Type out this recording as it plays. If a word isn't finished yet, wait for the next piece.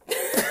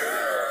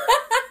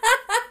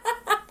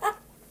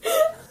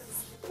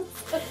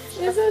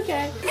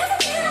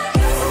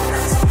okay.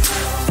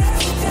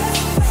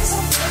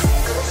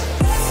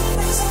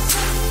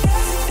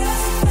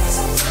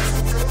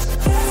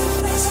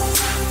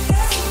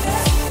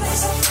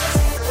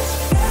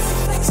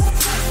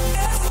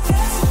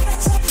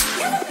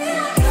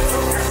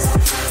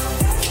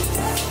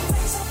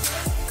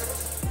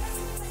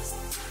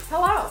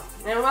 Hello,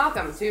 and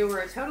welcome to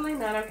We're Totally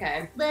Not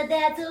Okay. But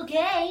that's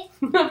okay.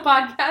 A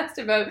podcast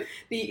about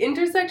the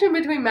intersection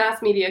between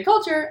mass media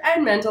culture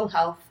and mental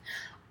health.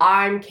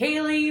 I'm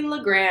Kaylee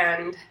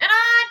LeGrand. And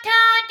I'm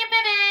Tanya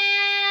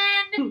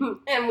Piven.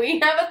 And we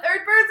have a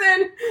third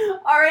person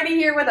already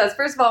here with us.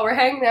 First of all, we're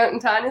hanging out in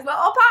Tanya's little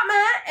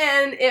apartment,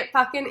 and it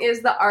fucking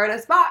is the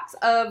artist box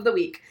of the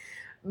week.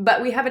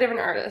 But we have a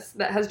different artist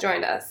that has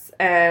joined us,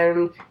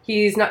 and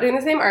he's not doing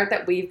the same art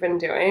that we've been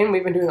doing.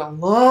 We've been doing a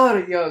lot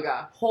of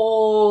yoga,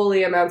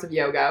 holy amounts of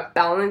yoga,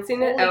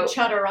 balancing it out.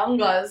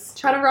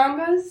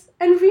 Chaturangas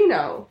and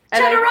vino.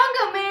 And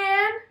Chaturanga, man!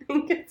 I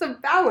think it's a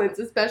balance,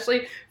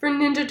 especially for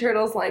Ninja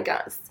Turtles like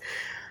us.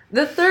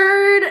 The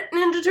third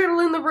Ninja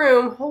Turtle in the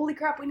room. Holy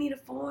crap, we need a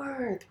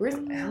fourth. Where's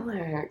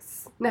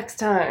Alex? Next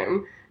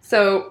time.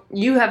 So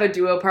you have a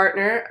duo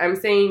partner. I'm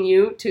saying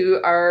you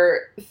to our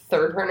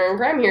third partner in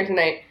crime here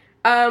tonight.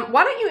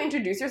 Why don't you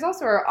introduce yourself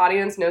so our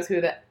audience knows who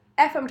the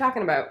F I'm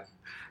talking about?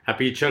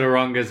 Happy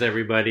Chaturangas,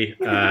 everybody.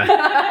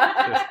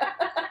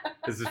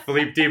 This is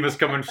Philippe Dimas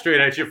coming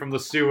straight at you from the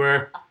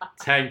sewer.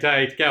 It's hang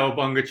tight,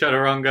 cowabunga,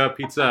 chaturanga,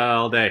 pizza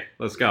all day.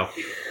 Let's go.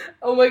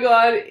 Oh my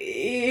god,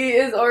 he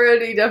is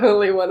already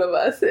definitely one of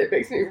us. It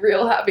makes me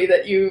real happy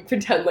that you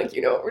pretend like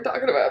you know what we're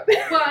talking about.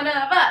 One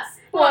of us.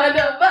 One of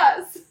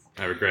us.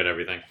 I regret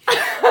everything.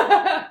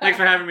 Thanks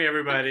for having me,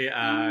 everybody. You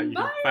can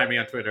find me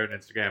on Twitter and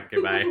Instagram. Okay,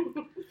 bye.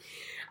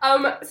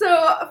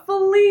 So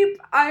Philippe,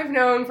 I've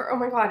known for, oh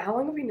my god, how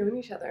long have we known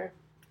each other?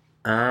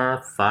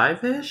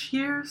 5-ish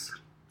years?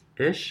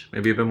 Ish?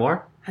 Maybe a bit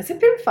more? Has it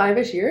been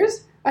 5-ish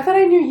years? I thought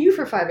I knew you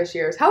for 5-ish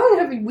years. How long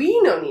have we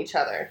known each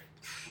other?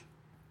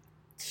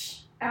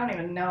 I don't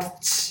even know.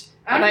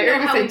 I I don't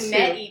even know how we say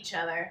met two. each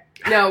other.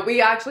 No,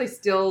 we actually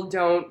still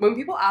don't. When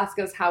people ask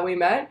us how we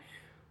met,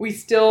 we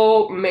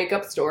still make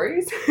up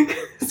stories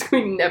because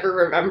we never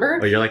remember.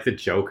 Oh, you're like the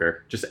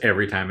Joker. Just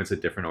every time it's a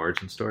different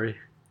origin story.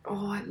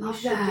 Oh, I We love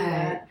should do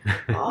that.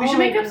 We should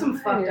make up some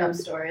God. fucked up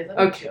stories. Like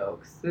Okay.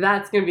 jokes.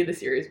 That's going to be the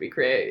series we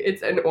create.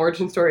 It's an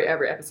origin story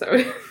every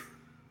episode.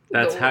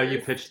 That's The how you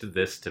worst. pitched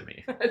this to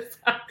me.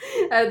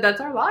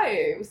 That's our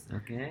lives.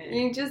 Okay.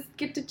 You just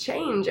get to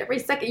change every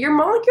second. Your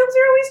molecules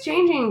are always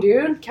changing,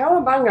 dude.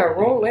 Cowabunga,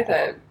 roll with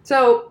it.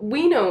 So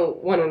we know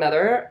one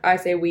another. I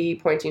say we,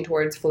 pointing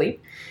towards Philippe,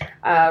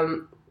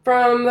 from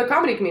the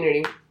comedy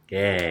community,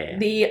 Yeah.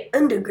 the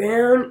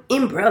underground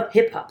improv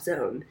hip hop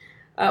zone.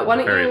 Why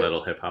don't Very you...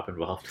 little hip hop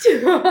involved.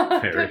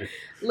 Very.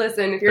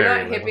 Listen, if you're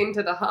Very not little. hipping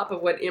to the hop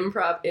of what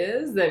improv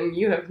is, then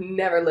you have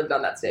never lived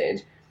on that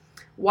stage.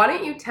 Why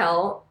don't you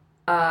tell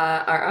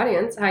our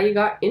audience how you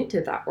got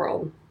into that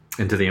world?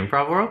 Into the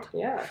improv world?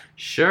 Yeah.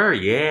 Sure,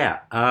 yeah.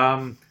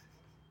 I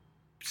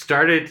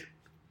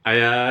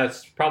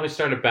probably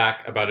started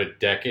back about a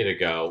decade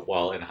ago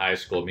while in high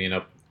school. Me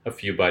and a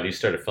few buddies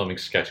started filming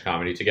sketch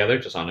comedy together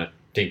just on a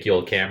dinky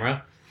old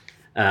camera.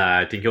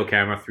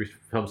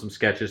 Filmed some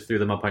sketches, threw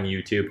them up on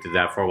YouTube, did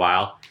that for a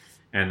while,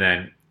 and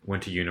then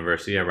went to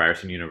university at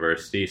Ryerson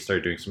University,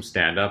 started doing some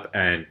stand-up,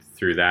 and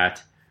through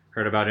that,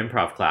 heard about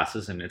improv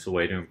classes, and it's a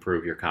way to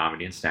improve your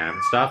comedy and stand-up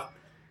and stuff.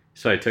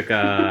 So I took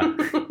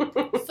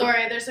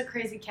Sorry, there's a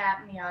crazy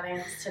cat in the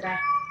audience today.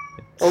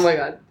 Oh my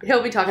god.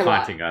 He'll be talking a lot.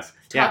 haunting us.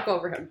 Talk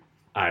over him.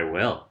 I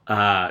will.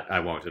 I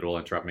won't. It will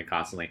interrupt me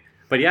constantly.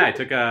 But yeah, I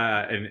took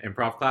an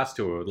improv class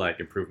to like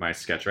improve my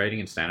sketch writing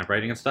and stand-up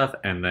writing and stuff,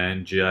 and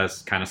then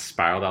just kind of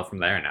spiraled out from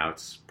there. Now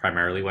it's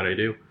primarily what I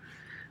do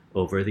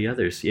over the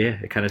others. Yeah,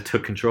 it kind of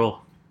took control.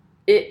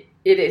 It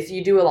is.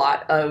 You do a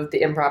lot of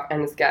the improv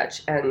and the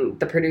sketch and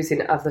the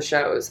producing of the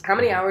shows. How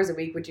many hours a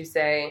week would you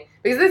say?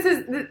 Because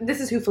this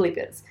is who Philippe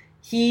is.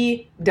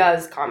 He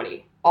does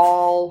comedy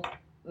all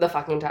the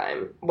fucking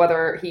time,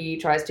 whether he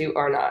tries to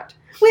or not.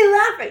 We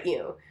laugh at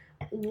you.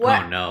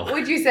 What Oh no.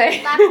 would you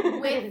say? Laugh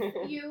with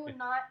you,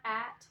 not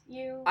at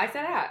you. I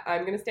said at.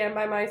 I'm going to stand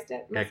by my Yeah,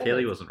 sentence.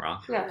 Kaylee wasn't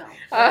wrong. No. No.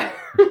 Uh,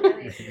 That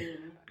is mean.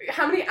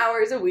 How many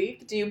hours a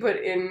week do you put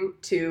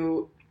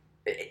into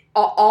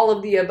all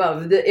of the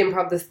above? The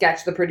improv, the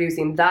sketch, the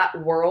producing, that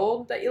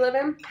world that you live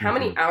in? How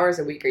many hours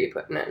a week are you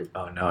putting in?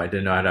 Oh no, I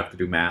didn't know I'd have to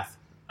do math.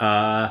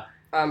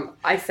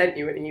 I sent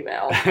you an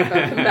email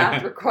about the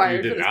math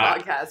required You for did this not.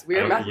 podcast. We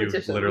are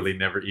mathematicians. You literally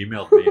never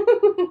emailed me.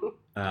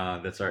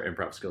 That's our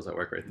improv skills at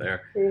work right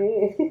there.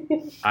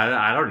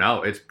 I don't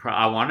know.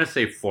 I want to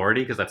say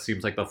 40 because that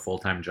seems like the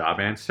full-time job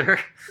answer.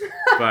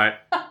 But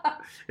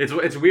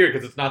it's weird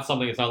because it's not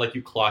like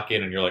you clock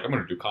in and you're like, I'm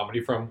going to do comedy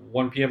from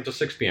 1 p.m. to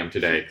 6 p.m.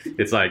 today.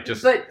 It's like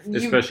just,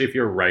 especially if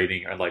you're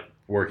writing or like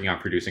working on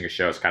producing a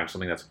show, it's kind of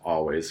something that's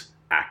always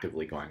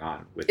actively going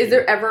on. Is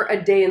there ever a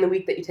day in the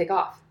week that you take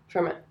off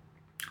from it?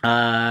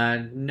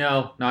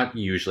 No, not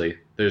usually.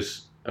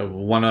 There's I've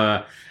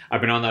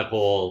been on that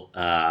whole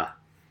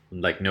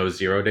like no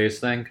 0 days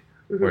thing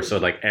Or so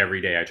like every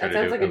day I try That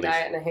to do sounds like a at least.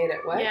 diet and I hate it.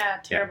 What? Yeah,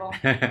 terrible.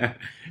 Yeah.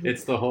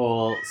 It's the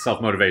whole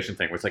self-motivation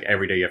thing where it's like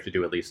every day you have to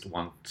do at least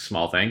one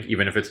small thing,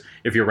 even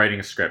if you're writing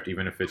a script,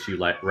 even if it's you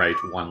write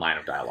one line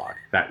of dialogue,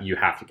 that you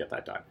have to get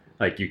that done.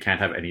 Like you can't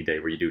have any day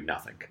where you do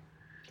nothing.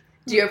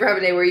 Do you ever have a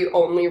day where you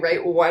only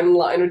write one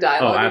line of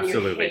dialogue and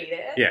absolutely. you hate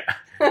it?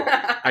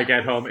 Yeah. I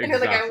get home And you're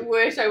like, I exhausted.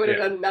 wish I would have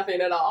Yeah. done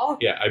nothing at all.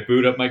 Yeah, I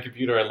boot up my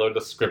computer, I load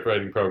the script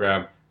writing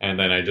program, and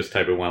then I just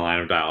type in one line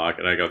of dialogue,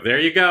 and I go, there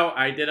you go,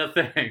 I did a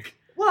thing.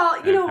 Well,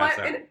 you And know pass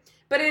what? out.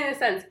 But in a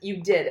sense, you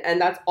did, and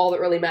that's all that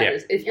really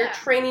matters. If you're Yeah.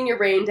 training your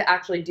brain to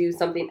actually do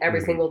something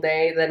every Mhm. single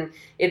day, then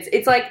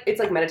it's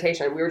like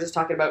meditation. We were just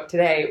talking about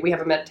today. We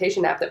have a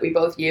meditation app that we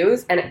both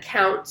use, and it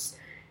counts.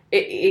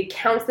 It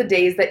counts the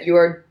days that you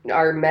are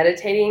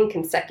meditating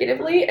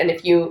consecutively, and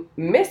if you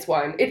miss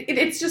one,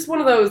 it's just one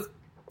of those.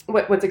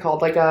 What's it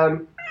called? Like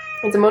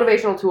it's a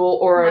motivational tool,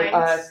 or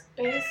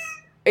Mindspace?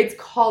 it's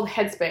called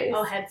Headspace.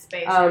 Oh,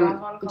 Headspace. I always wanna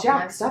call it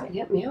Jack, Mindspace. stop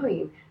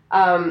meowing.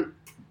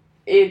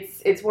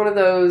 It's one of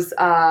those.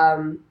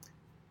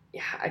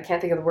 Yeah, I can't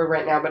think of the word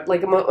right now, but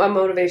like a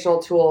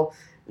motivational tool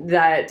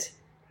that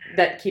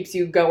keeps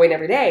you going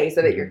every day,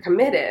 so that you're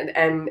committed.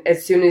 And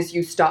as soon as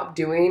you stop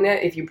doing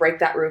it, if you break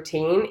that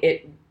routine,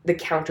 the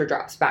counter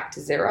drops back to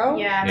zero.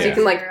 Yeah, So you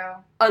can, like, zero.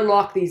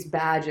 Unlock these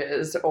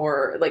badges,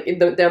 or like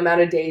the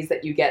amount of days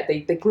that you get,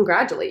 they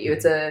congratulate you.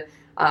 It's a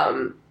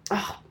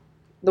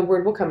the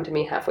word will come to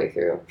me halfway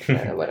through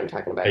what I'm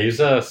talking about. I use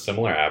a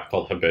similar app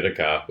called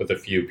Habitica with a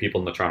few people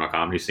in the Toronto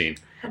comedy scene.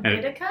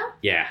 Habitica?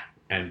 Yeah,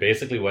 and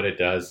basically what it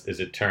does is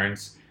it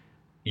turns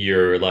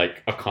your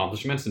like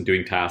accomplishments and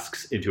doing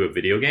tasks into a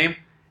video game,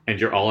 and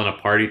you're all in a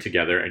party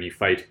together and you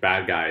fight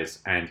bad guys,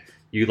 and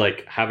you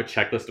like have a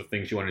checklist of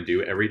things you want to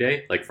do every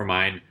day. Like for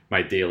mine,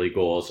 my daily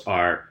goals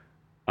are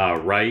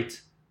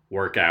write,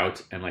 work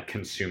out, and like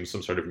consume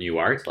some sort of new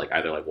art, like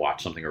either like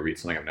watch something or read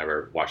something I've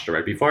never watched or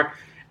read before.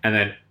 And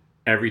then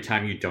every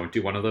time you don't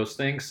do one of those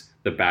things,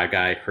 the bad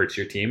guy hurts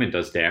your team and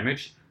does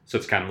damage. So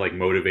it's kind of like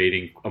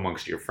motivating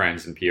amongst your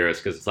friends and peers,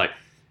 because it's like,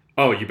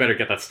 oh, you better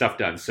get that stuff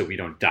done so we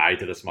don't die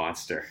to this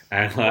monster.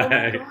 And Oh my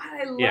like, god,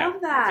 I love yeah,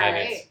 that.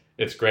 and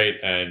it's great.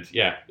 And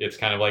yeah, it's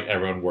kind of like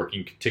everyone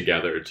working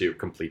together to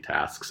complete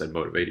tasks and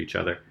motivate each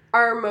other.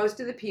 Are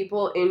most of the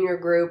people in your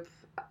group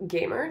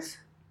gamers?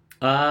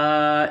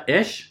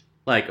 Ish.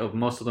 Like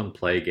most of them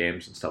play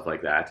games and stuff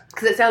like that.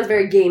 Because it sounds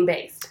very game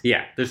based.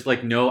 Yeah, there's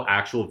like no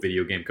actual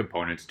video game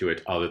components to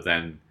it other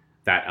than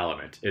that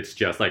element. It's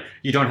just like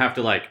you don't have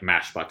to like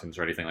mash buttons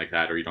or anything like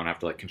that, or you don't have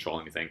to like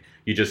control anything.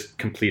 You just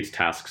complete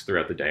tasks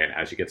throughout the day, and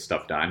as you get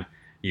stuff done,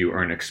 you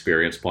earn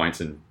experience points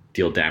and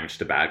deal damage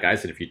to bad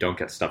guys. And if you don't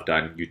get stuff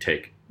done, you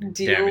take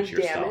Deal damage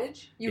yourself.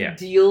 damage? You Yeah.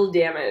 deal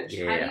damage.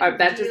 Yeah. How do you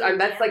That's deal like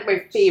my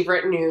damage?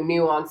 favorite new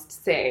nuanced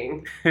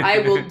saying. I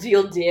will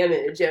deal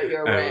damage out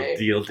your I will way.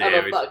 deal I'm a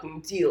damage.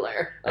 fucking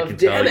dealer I of can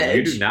tell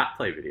damage. you do not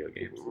play video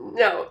games.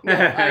 No,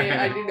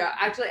 I do not.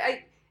 Actually,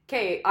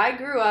 I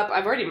grew up,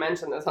 I've already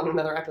mentioned this on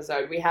another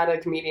episode. We had a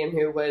comedian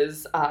who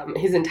was,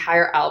 his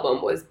entire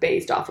album was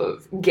based off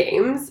of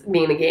games,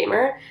 being a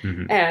gamer.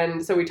 Mhm.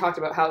 And so we talked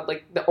about how,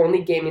 like, the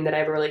only gaming that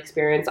I ever really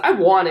experienced, I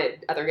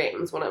wanted other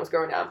games when I was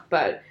growing up,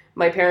 but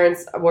my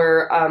parents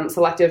were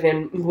selective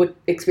in what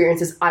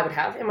experiences I would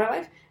have in my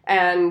life.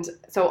 And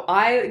so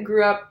I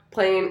grew up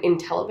playing in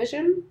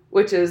television,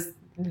 which is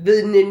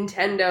the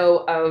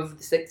Nintendo of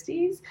the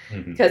 60s,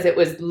 Mhm. because it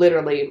was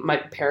literally my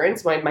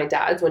parents, my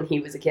dad's when he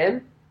was a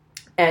kid.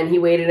 And he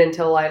waited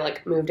until I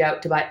like moved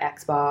out to buy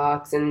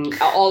Xbox and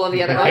all of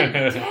the other like.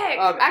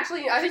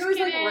 Actually, I think it was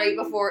like kidding. right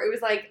before. It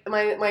was like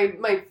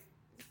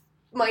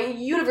my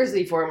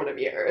university formative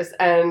years,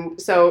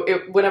 and so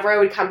whenever I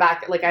would come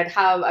back, like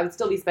I would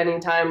still be spending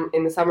time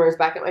in the summers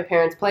back at my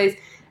parents' place,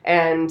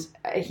 and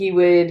he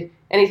would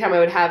anytime I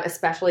would have,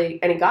 especially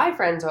any guy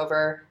friends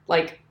over,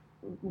 like.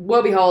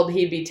 Woe behold,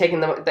 he'd be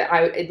taking them.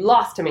 It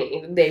lost to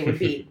me. They would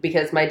be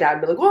because my dad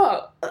would be like,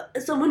 "Whoa,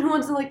 someone who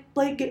wants to like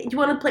play. You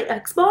want to play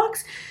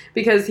Xbox?"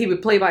 Because he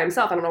would play by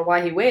himself. I don't know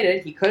why he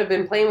waited. He could have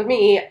been playing with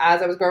me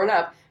as I was growing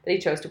up, but he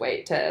chose to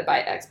wait to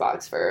buy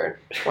Xbox for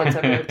once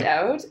I moved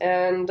out,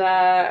 and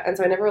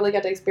so I never really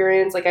got to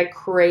experience. Like I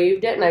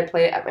craved it, and I'd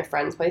play it at my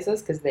friends'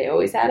 places because they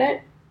always had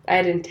it. I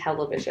had in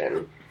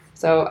television.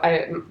 So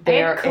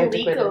they are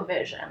antiquated.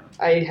 ColecoVision.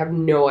 I have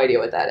no idea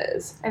what that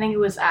is. I think it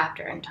was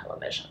after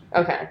Intellivision.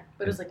 Okay,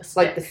 But it was like a it's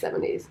stick. like the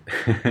 70s.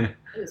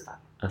 It was fun.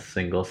 A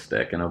single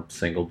stick and a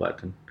single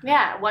button.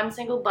 Yeah, one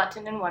single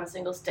button and one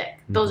single stick.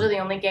 Those are the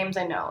only games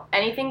I know.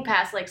 Anything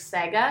past like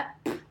Sega,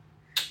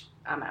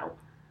 I'm out.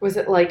 Was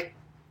it like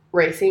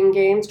racing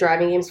games,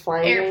 driving games,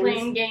 flying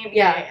Airplane games? game.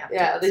 Yeah.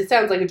 Yeah. It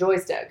sounds like a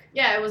joystick.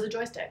 Yeah, it was a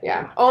joystick.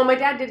 Yeah. Oh, my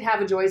dad did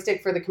have a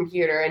joystick for the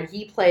computer, and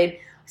he played.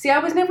 See, I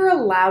was never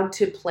allowed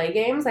to play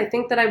games. I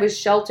think that I was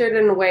sheltered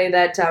in a way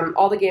that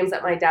all the games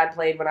that my dad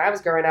played when I was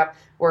growing up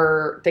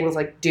were things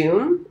like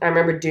Doom. I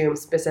remember Doom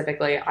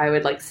specifically. I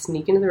would like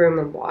sneak into the room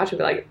and watch. It'd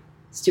be like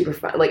super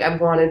fun. Like I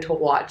wanted to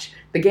watch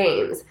the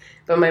games,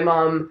 but my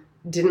mom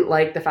didn't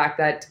like the fact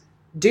that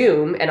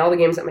Doom and all the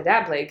games that my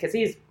dad played, because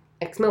he's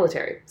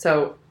ex-military,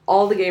 so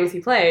all the games he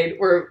played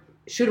were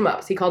shoot 'em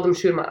ups. He called them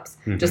shoot 'em ups,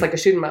 Mhm. just like a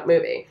shoot 'em up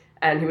movie.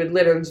 And he would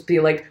literally just be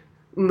like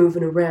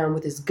moving around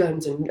with his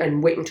guns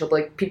and wait until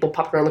like people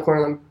popped around the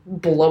corner and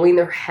blowing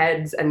their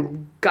heads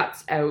and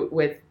guts out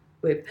with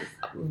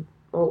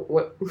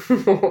what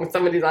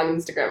somebody's on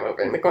Instagram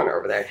over in the corner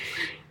over there.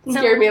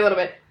 Scared me a little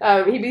bit.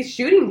 He'd be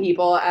shooting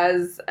people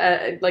as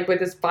like with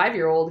this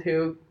 5-year-old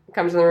who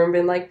comes in the room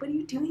being like, "What are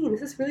you doing?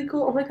 This is really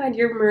cool. Oh my god,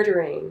 you're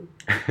murdering."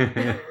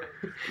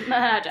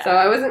 So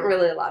I wasn't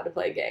really allowed to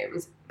play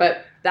games,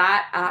 but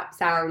that app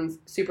sounds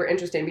super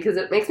interesting because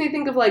it makes me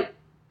think of like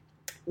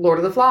Lord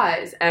of the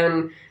Flies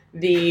and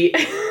the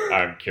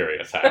I'm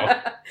curious how.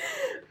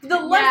 the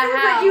lessons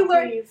that you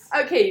learn. Please.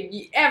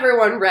 Okay,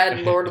 everyone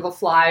read Lord of the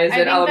Flies I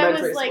in think that was,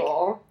 elementary like,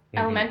 school.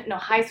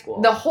 High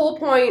school. The whole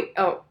point.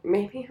 Oh,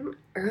 maybe I'm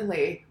early.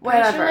 Pretty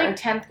Whatever. sure like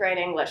 10th grade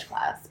English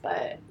class,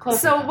 but close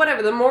So enough.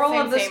 whatever. The moral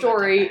Same, of the same,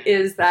 story but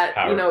different. is that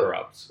Power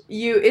corrupts.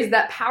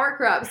 power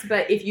corrupts,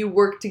 but if you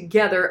work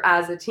together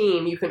as a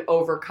team, you can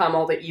overcome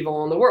all the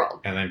evil in the world.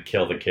 And then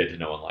kill the kid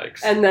no one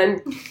likes. And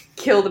then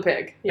kill the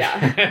pig. Yeah.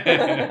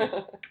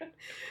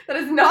 That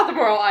is not the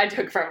moral I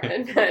took from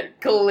it. But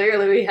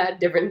clearly we had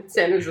different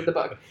standards with the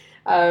book.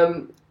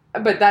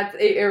 But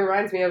it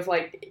reminds me of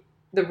like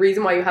the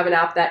reason why you have an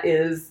app that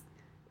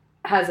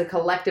has a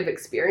collective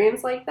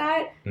experience like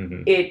that.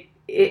 Mhm. It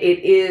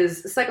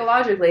is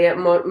psychologically it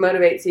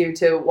motivates you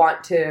to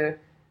want to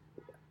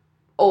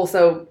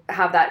also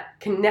have that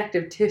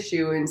connective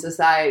tissue in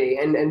society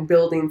and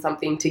building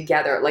something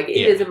together. Like it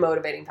is a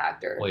motivating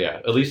factor. Well, yeah.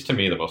 At least to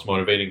me, the most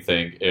motivating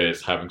thing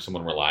is having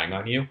someone relying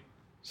on you.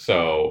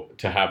 So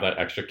to have that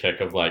extra kick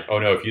of like, oh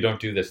no, if you don't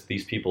do this,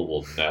 these people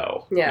will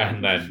know. Yeah.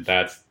 And then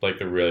that's like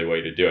the really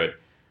way to do it.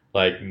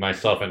 Like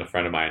myself and a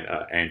friend of mine,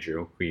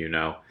 Andrew, who you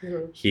know,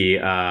 Mhm. he,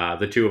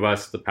 the two of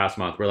us, the past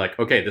month, we're like,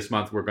 okay, this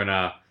month we're both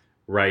gonna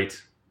write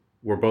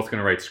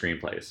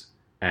screenplays,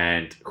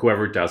 and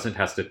whoever doesn't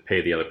has to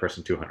pay the other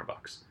person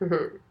 $200.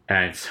 Mhm.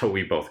 And so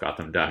we both got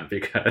them done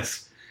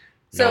because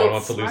So no one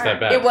wants to lose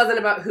that bet. It wasn't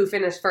about who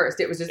finished first.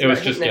 It was just It about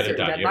was just hitting a get it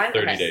certain done. You have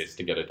deadline. 30 Okay. days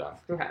to get it done.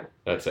 Okay.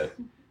 That's it.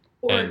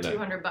 or and,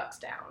 $200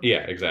 down. Yeah,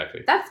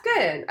 exactly. That's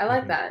good. I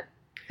like Mhm. that.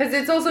 Because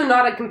it's also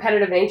not a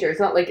competitive nature. It's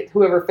not like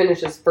whoever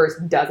finishes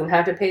first doesn't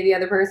have to pay the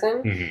other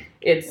person. Mhm.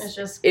 It's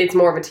just It's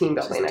more of a team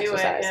just building do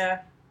exercise. it. Yeah,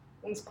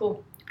 it's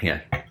cool.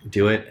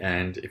 Do it,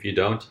 and if you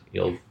don't,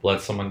 you'll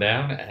let someone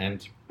down,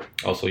 and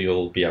also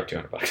you'll be out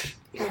 $200.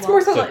 It's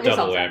more so It's a letting yourself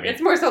double down. whammy.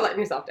 It's more so letting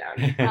yourself down.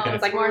 Oh,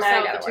 it's like, more nah, I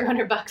so gotta the work.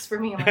 $200 for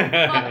me. I'm like,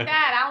 fuck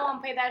that! I don't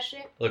want to pay that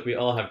shit. Look, we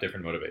all have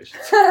different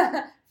motivations.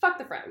 Fuck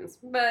the friends,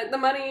 but the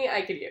money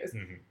I could use.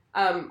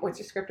 Mhm. What's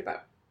your script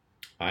about?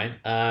 Fine.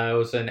 It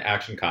was an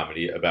action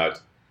comedy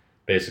about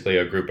basically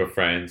a group of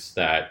friends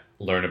that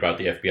learn about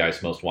the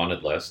FBI's most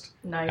wanted list,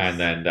 Nice. and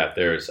then that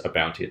there's a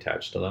bounty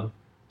attached to them.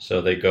 So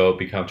they go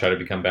try to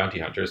become bounty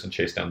hunters and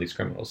chase down these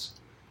criminals.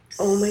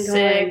 Oh my god.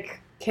 Sick.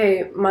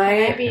 Okay, Can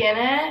I be in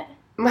it?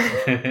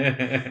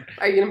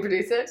 Are you gonna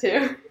produce it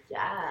too?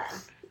 Yeah.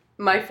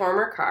 My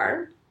former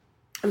car.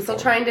 I'm still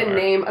Former trying to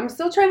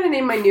car.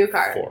 name my new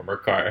car. Former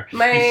car.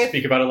 My- You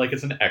speak about it like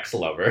it's an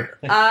ex-lover.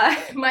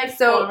 My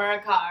So, former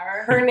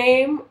car. her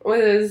name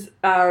was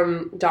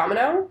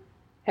Domino.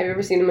 Have you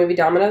ever seen the movie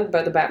Domino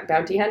about the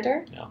bounty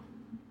hunter? No.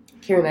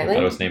 Keira I thought it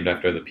Knightley. was named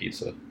after the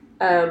pizza.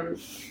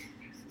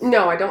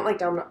 No, I don't like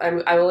Domino.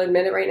 I will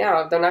admit it right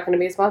now. They're not going to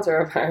be a sponsor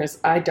of ours.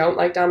 I don't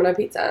like Domino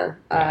Pizza.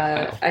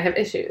 Wow. I have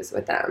issues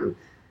with them.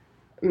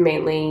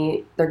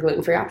 Mainly their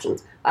gluten-free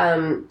options.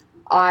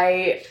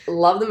 I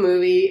love the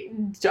movie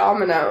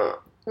Domino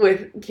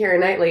with Keira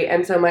Knightley,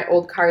 and so my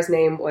old car's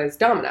name was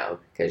Domino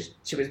because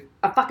she was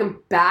a fucking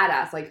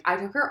badass. Like, I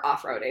took her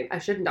off-roading. I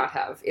should not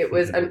have. It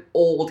was an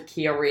old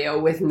Kia Rio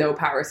with no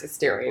power assist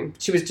steering.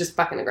 She was just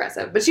fucking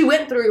aggressive. But she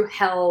went through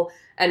hell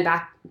and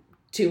back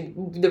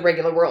to the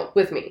regular world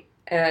with me.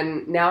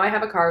 And now I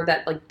have a car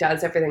that, like,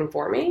 does everything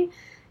for me.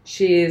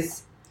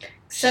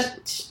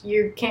 Except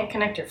you can't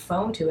connect your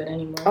phone to it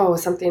anymore. Oh,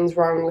 something's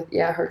wrong with,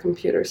 her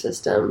computer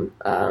system.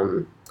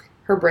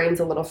 Her brain's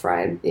a little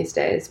fried these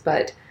days,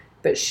 but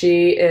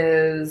she's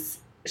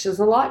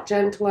a lot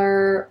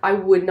gentler. I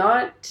would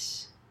not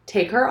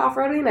take her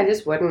off-roading. I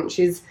just wouldn't.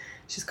 She's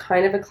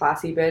kind of a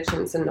classy bitch,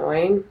 and it's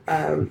annoying.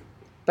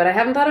 But I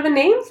haven't thought of a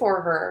name for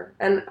her,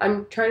 and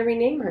I'm trying to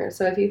rename her.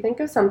 So if you think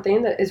of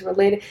something that is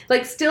related,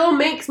 like, still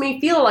makes me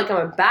feel like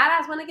I'm a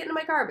badass when I get into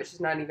my car, but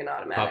she's not even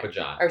automatic. Papa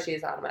John. Or she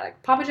is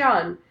automatic. Papa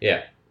John.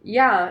 Yeah.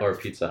 Yeah. Or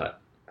Pizza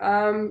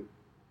Hut.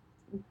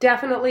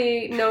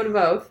 Definitely no to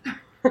both.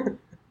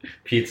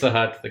 Pizza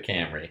Hut, the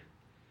Camry.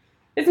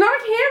 It's not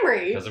a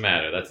Camry. Doesn't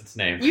matter. That's its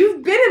name.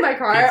 You've been in my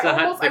car. Pizza I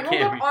Hut, the rolled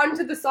up Camry.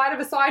 onto the side of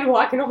a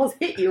sidewalk and almost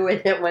hit you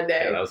with it one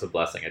day. Yeah, that was a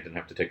blessing. I didn't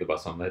have to take the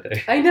bus home that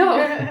day. I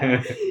know.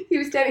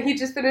 He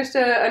just finished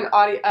an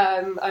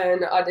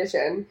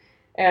audition,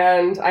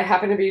 and I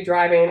happened to be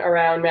driving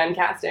around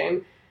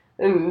Mancasting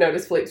and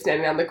noticed Philippe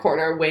standing on the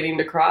corner waiting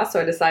to cross,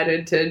 so I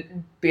decided to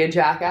be a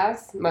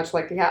jackass, much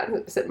like the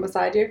cat sitting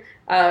beside you,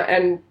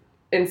 and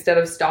instead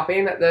of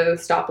stopping at the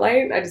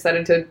stoplight, I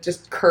decided to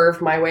just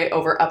curve my way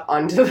over up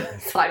onto the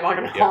sidewalk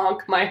and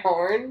honk my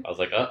horn. I was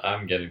like,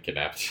 I'm getting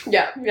kidnapped.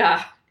 Yeah,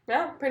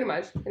 pretty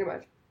much.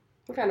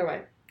 What kind of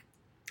way?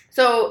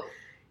 So,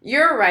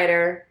 you're a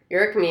writer,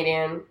 you're a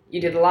comedian, you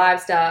do the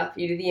live stuff,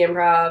 you do the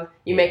improv,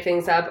 you make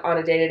things up on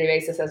a day-to-day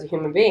basis as a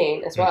human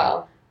being as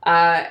well.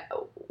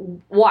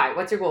 Why?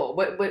 What's your goal?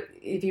 What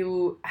if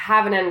you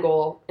have an end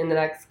goal in the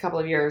next couple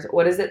of years,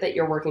 what is it that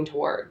you're working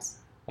towards?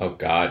 Oh,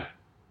 God.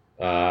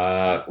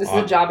 This is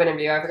a job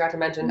interview. I forgot to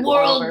mention.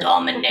 World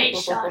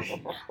domination.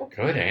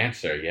 Good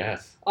answer,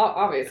 yes.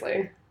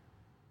 Obviously.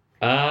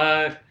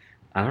 I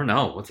don't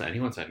know. What's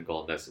anyone's end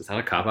goal in this? Is that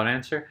a cop-out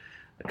answer?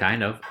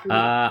 Kind of.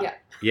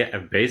 Yeah,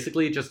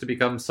 basically just to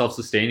become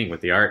self-sustaining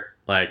with the art.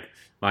 Like,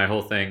 my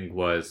whole thing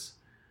was...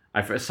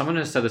 someone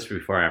has said this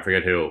before, I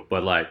forget who,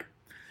 but, like,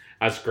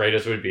 as great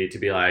as it would be to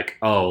be like,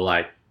 oh,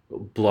 like,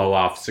 blow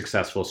off,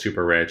 successful,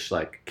 super rich,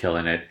 like,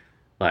 killing it,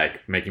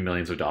 like, making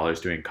millions of dollars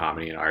doing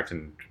comedy and art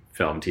and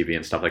film, TV,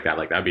 and stuff like that.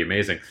 Like, that'd be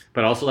amazing.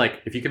 But also,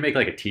 like, if you can make,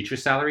 like, a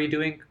teacher's salary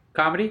doing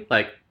comedy,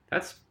 like,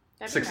 that's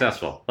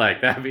successful. Nice.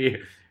 Like, that'd be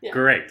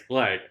great.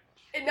 Like,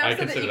 and now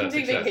so that you can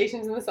take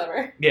vacations in the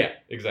summer. Yeah,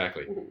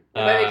 exactly.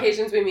 By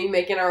vacations, we mean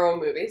making our own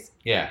movies.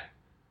 Yeah.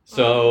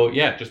 So,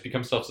 yeah, just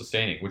become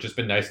self-sustaining, which has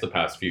been nice the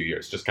past few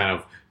years. Just kind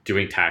of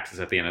doing taxes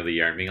at the end of the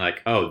year and being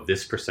like, oh,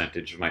 this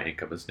percentage of my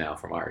income is now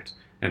from art.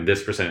 And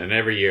this percent. And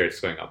every year it's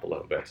going up a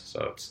little bit.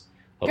 So it's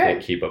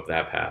hopefully keep up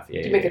that path.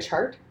 Yeah. Do you make a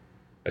chart?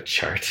 A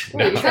chart?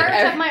 No.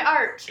 Chart of my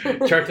art.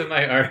 Chart of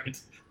my art.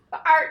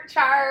 Art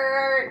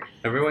chart.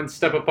 Everyone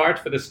step apart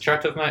for this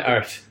chart of my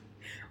art.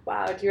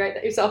 Wow, do you write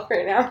that yourself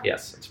right now?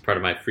 Yes, it's part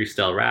of my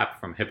freestyle rap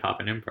from hip hop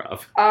and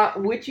improv.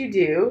 Which you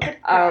do.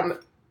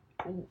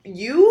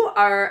 You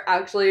are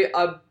actually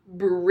a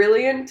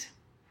brilliant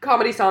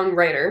comedy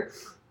songwriter.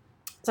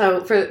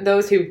 So for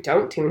those who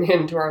don't tune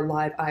in to our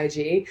live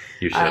IG...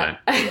 You shouldn't.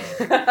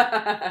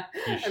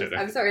 You shouldn't.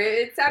 I'm sorry.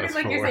 It sounded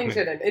like you're saying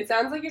shouldn't. It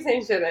sounds like you're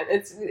saying shouldn't.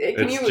 It's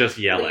just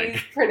yelling.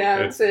 Please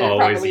pronounce it's it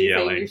properly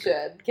yelling. saying you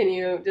should. Can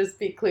you just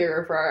be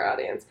clearer for our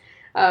audience?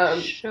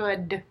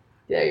 Should.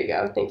 There you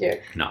go. Thank you.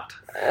 Not.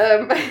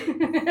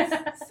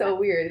 So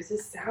weird. It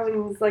just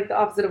sounds like the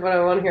opposite of what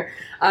I want to hear.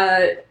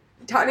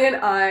 Tanya and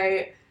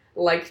I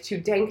like to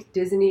dank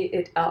Disney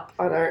it up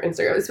on our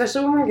Instagram,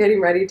 especially when we're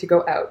getting ready to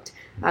go out.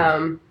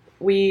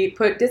 We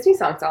put Disney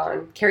songs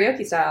on,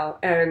 karaoke style,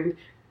 and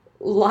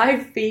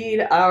live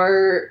feed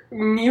our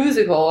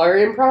musical, our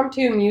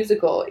impromptu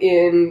musical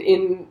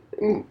in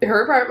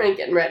her apartment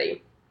getting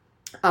ready.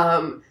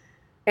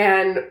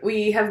 And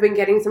we have been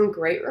getting some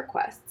great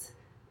requests,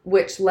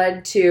 which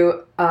led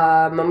to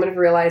a moment of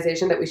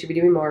realization that we should be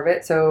doing more of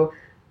it. So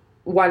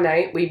one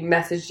night we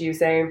messaged you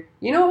saying,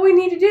 you know what we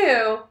need to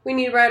do? We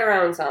need to write our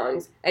own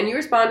songs. And you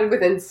responded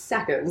within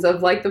seconds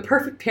of like the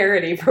perfect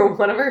parody for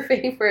one of our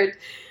favorite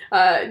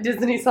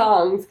Disney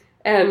songs.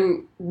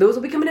 And those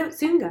will be coming out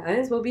soon,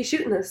 guys. We'll be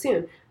shooting those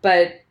soon.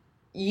 But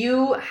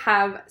you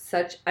have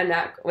such a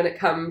knack when it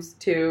comes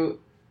to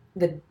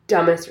the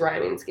dumbest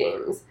rhyming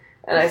schemes.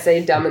 And I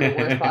say dumb in the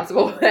worst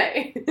possible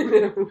way.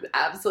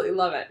 Absolutely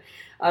love it.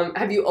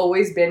 Have you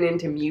always been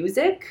into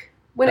music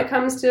when it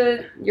comes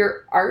to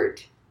your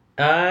art?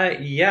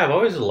 Yeah, I've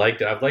always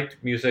liked it. I've liked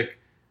music.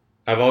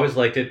 I've always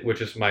liked it,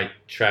 which is my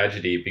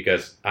tragedy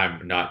because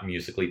I'm not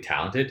musically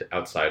talented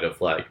outside of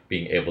like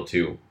being able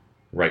to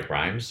write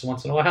rhymes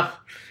once in a while.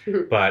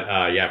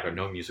 But yeah, I've got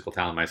no musical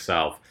talent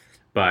myself.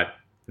 But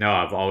no,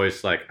 I've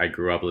always I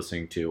grew up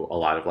listening to a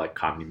lot of like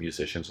comedy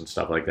musicians and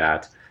stuff like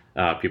that.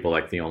 People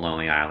like Theo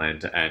Lonely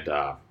Island,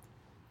 and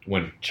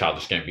when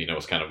Childish Gambino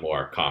was kind of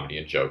more comedy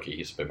and jokey,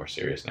 he's a bit more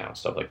serious now and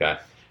stuff like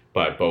that.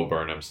 But Bo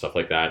Burnham, stuff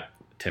like that,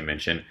 Tim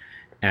Minchin.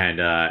 And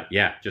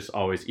yeah, just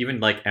always, even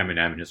like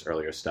Eminem and his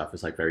earlier stuff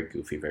is like very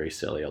goofy, very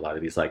silly. A lot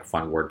of these like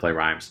fun wordplay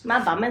rhymes.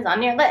 My bum is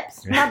on your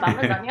lips. My bum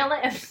is on your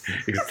lips.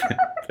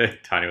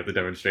 Tiny with the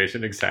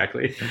demonstration,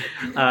 exactly.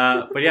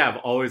 But yeah, I've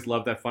always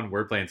loved that fun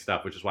wordplay and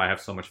stuff, which is why I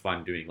have so much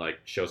fun doing like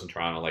shows in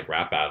Toronto, like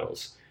rap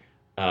battles.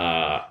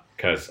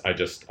 Because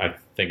I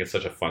think it's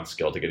such a fun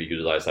skill to get to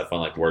utilize that fun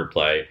like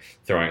wordplay,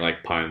 throwing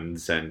like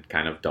puns and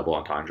kind of double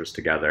entendres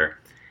together,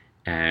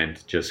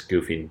 and just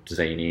goofy,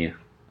 zany.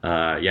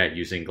 Yeah,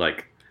 using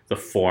like the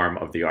form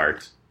of the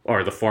art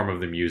or the form of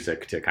the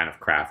music to kind of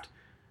craft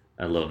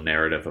a little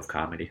narrative of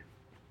comedy.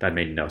 That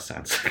made no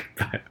sense.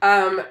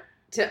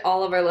 To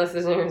all of our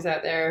listeners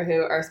out there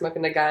who are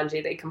smoking the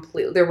ganji,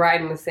 they're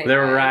riding the same.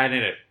 They're way.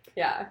 riding it.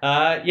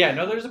 Yeah. Yeah.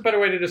 No, there's a better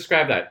way to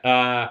describe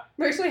that.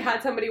 We actually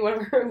had somebody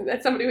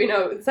we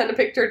know send a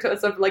picture to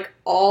us of like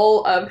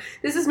all of.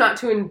 This is not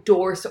to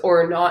endorse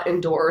or not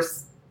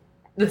endorse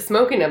the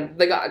smoking of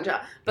the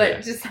ganja,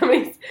 but just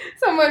someone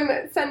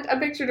sent a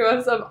picture to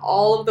us of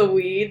all of the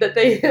weed that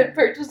they had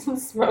purchased and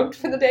smoked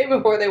for the day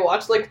before they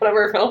watched like one of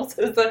our films.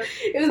 It was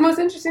the most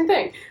interesting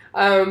thing.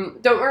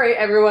 Don't worry,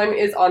 everyone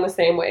is on the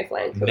same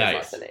wavelength. Nice.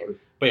 What's the name?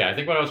 But yeah, I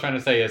think what I was trying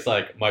to say is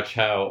like much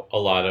how a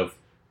lot of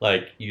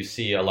like you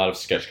see a lot of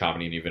sketch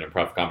comedy and even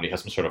improv comedy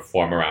has some sort of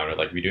form around it.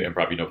 Like we do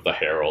improv, the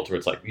Herald, where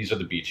it's like these are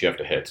the beats you have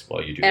to hit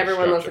while you do.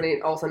 Everyone your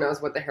listening also knows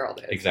what the Herald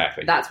is.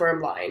 Exactly. That's where I'm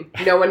blind.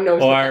 No one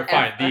knows what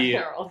the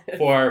Herald is.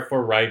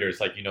 For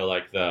writers, like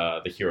like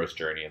the hero's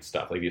journey and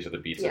stuff. Like these are the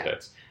beats it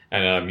hits.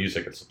 And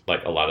music, it's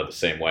like a lot of the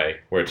same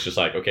way, where it's just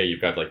like, okay,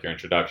 you've got like your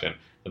introduction,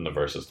 then the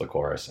verses, the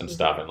chorus, and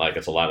stuff, and like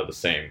it's a lot of the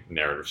same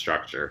narrative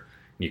structure.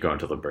 You go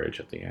into the bridge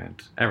at the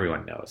end.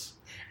 Everyone knows.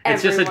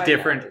 It's just a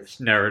different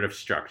narrative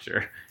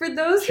structure. For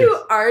those who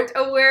aren't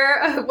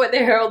aware of what the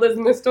Herald is,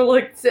 and they're still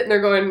like sitting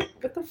there going,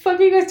 what the fuck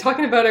are you guys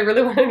talking about? I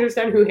really want to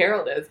understand who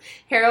Harold is.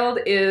 Harold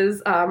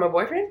is my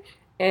boyfriend,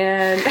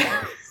 and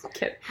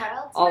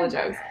Harold's all the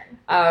jokes.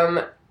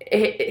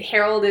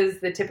 Harold is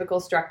the typical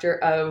structure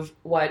of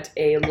what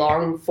a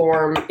long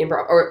form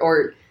improv,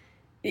 or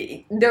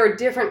there are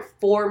different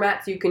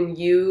formats you can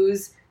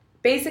use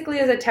basically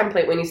as a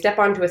template when you step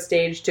onto a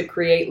stage to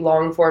create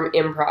long form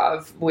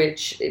improv,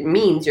 which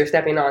means you're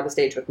stepping on the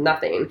stage with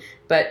nothing.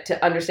 But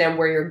to understand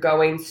where you're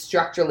going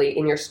structurally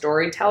in your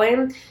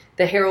storytelling,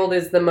 the Herald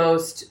is the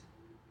most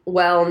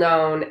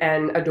well-known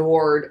and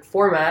adored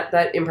format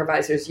that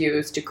improvisers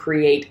use to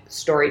create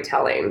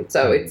storytelling.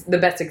 So it's the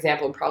best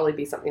example would probably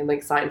be something like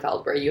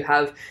Seinfeld, where you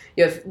have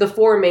the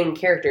four main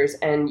characters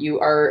and you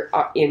are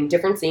in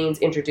different scenes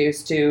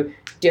introduced to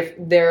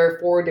their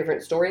four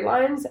different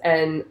storylines,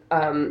 and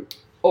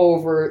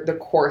over the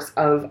course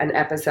of an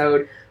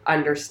episode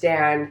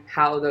understand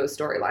how those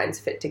storylines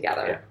fit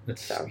together.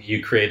 Yeah.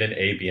 You create an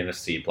A, B, and a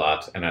C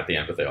plot, and at the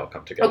end they all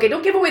come together. Okay,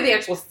 don't give away the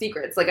actual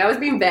secrets. Like, I was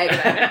being vague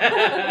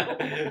about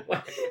it.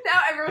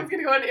 Now everyone's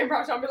going to go into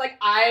improv show and be like,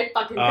 I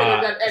fucking couldn't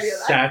have done any of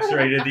that.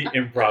 Saturated the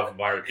improv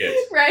market.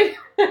 Right?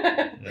 Oh,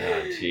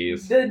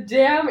 jeez. The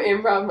damn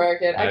improv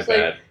market. Actually,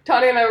 bad.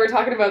 Tony and I were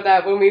talking about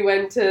that when we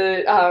went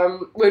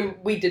to, when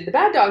we did the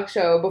Bad Dog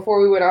show,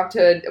 before we went off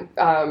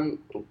to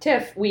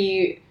TIFF,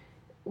 we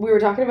were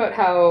talking about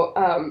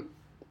how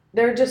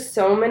there are just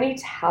so many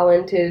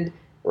talented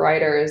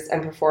writers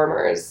and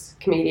performers,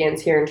 comedians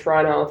here in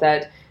Toronto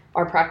that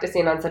are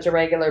practicing on such a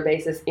regular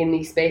basis in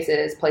these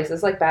spaces,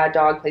 places like Bad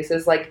Dog,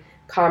 places like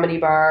Comedy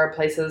Bar,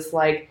 places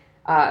like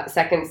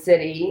Second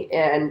City,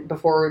 and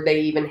before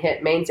they even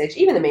hit main stage,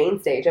 even the main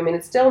stage, I mean,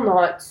 it's still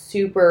not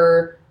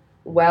super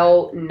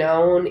well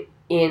known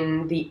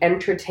in the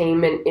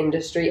entertainment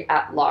industry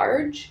at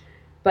large,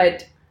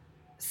 but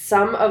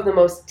some of the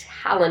most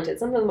talented,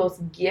 some of the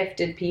most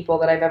gifted people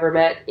that I've ever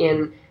met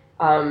in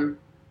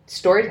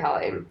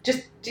storytelling,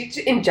 just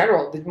in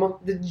general,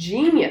 the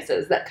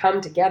geniuses that come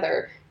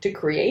together to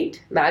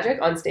create magic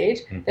on stage,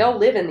 they all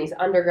live in these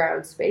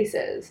underground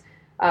spaces.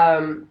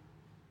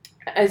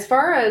 As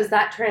far as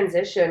that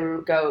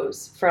transition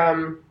goes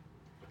from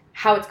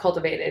how it's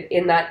cultivated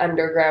in that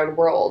underground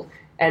world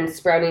and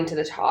sprouting to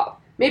the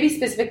top, maybe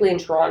specifically in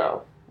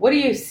Toronto, what do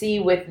you see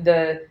with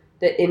the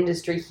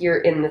industry here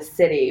in the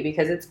city?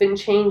 Because it's been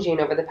changing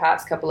over the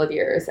past couple of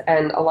years,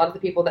 and a lot of the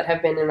people that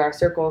have been in our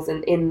circles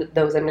and in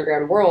those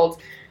underground worlds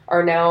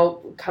are now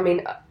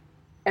coming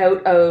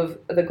out of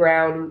the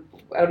ground,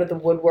 out of the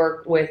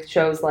woodwork with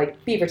shows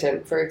like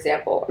Beaverton, for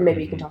example.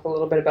 Maybe you can talk a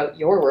little bit about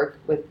your work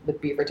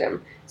with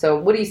Beaverton. So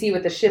what do you see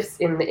with the shifts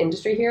in the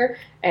industry here,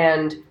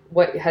 and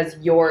what has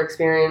your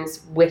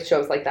experience with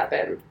shows like that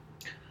been?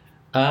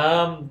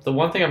 The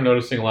one thing I'm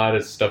noticing a lot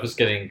is stuff is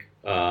getting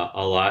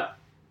a lot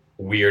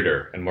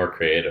weirder and more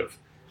creative.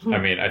 I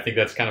mean, I think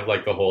that's kind of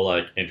like the whole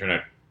like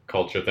internet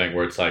culture thing,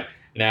 where it's like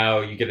now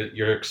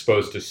you're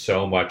exposed to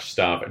so much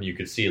stuff, and you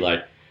could see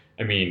like,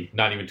 I mean,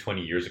 not even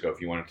 20 years ago,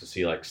 if you wanted to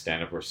see like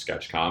stand-up or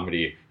sketch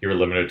comedy, you were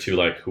limited to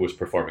like who was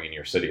performing in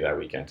your city that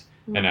weekend.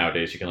 And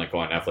nowadays you can like go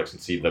on Netflix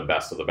and see the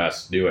best of the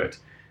best do it.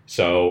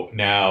 So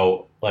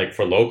now, like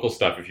for local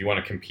stuff, if you want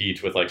to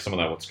compete with like some of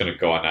that, what's going to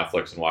go on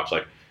Netflix and watch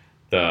like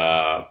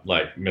the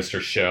like Mr.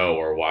 Show,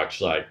 or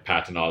watch like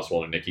Patton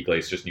Oswalt and Nikki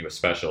Glazer's newest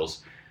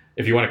specials,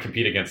 if you want to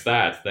compete against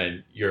that,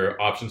 then your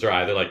options are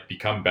either like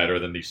become better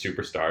than these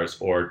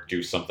superstars, or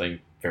do something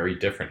very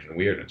different and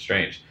weird and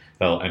strange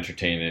that'll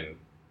entertain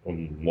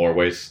in more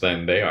ways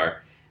than they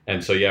are.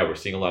 And so yeah, we're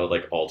seeing a lot of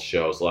like alt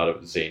shows, a lot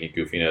of zany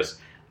goofiness.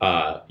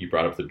 You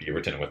brought up the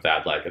Beaverton with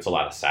that, like it's a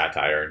lot of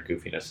satire and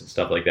goofiness and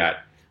stuff like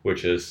that,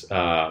 which is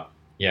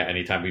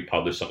anytime we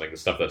publish something, the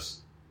stuff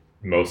that's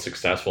most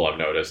successful, I've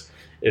noticed,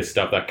 is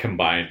stuff that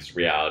combines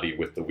reality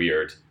with the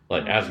weird,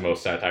 like as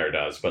most satire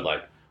does. But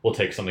like we'll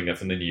take something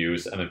that's in the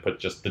news and then put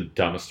just the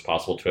dumbest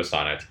possible twist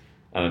on it,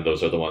 and then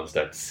those are the ones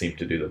that seem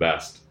to do the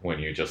best, when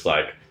you just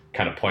like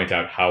kind of point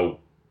out how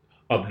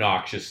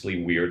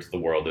obnoxiously weird the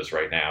world is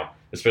right now,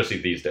 especially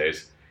these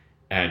days,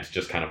 and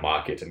just kind of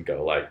mock it and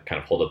go like,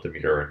 kind of hold up the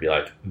mirror and be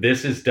like,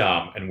 this is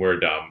dumb and we're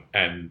dumb,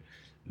 and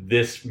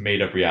this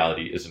made up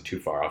reality isn't too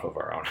far off of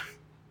our own.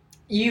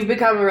 You've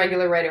become a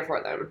regular writer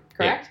for them,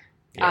 correct?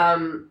 Yeah.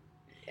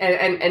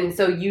 And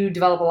so you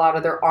develop a lot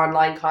of their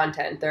online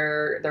content,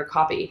 their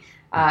copy.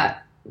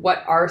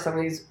 What are some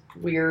of these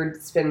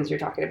weird spins you're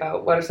talking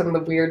about? What are some of the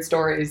weird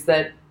stories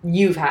that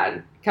you've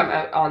had come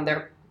out on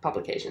their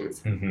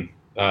publications?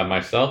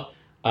 Myself,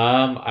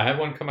 I had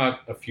one come out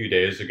a few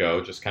days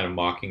ago, just kind of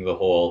mocking the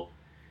whole,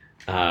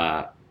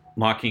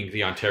 mocking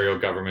the Ontario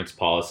government's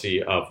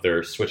policy of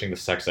their switching the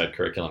sex ed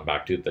curriculum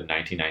back to the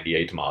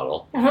 1998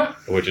 model,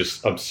 which is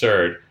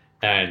absurd.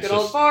 And Good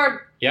old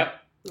Ford. Yep.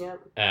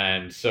 Yep.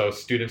 And so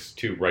students,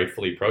 to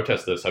rightfully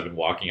protest this, have been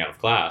walking out of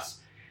class.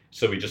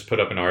 So we just put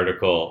up an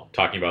article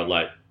talking about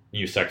like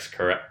new sex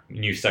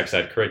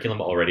ed curriculum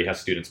already has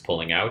students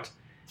pulling out,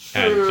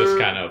 and just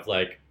kind of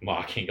like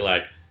mocking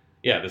like,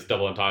 yeah, this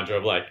double entendre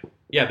of like,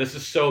 yeah, this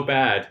is so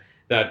bad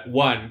that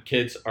one,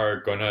 kids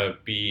are gonna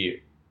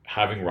be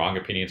having wrong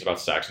opinions about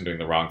sex and doing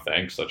the wrong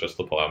thing, such as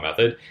the pull-out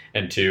method,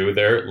 and two,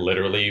 they're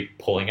literally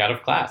pulling out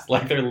of class.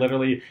 Like they're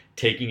literally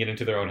taking it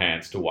into their own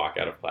hands to walk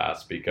out of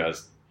class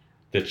because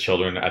the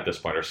children at this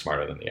point are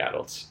smarter than the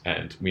adults,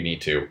 and we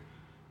need to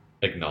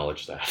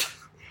acknowledge that.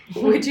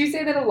 Would you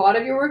say that a lot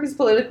of your work is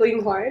politically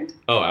inclined?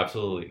 Oh,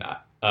 absolutely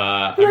not.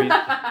 I mean,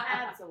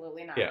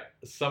 Absolutely not. yeah,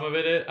 some of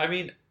it is, I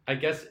mean, I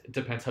guess it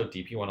depends how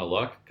deep you want to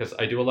look, because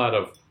I do a lot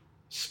of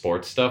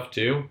sports stuff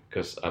too,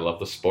 because I love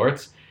the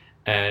sports.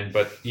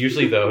 But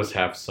usually those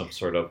have some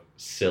sort of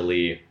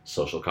silly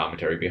social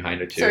commentary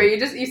behind it too. Sorry,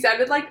 you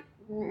sounded like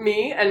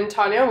me and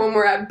Tanya when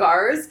we're at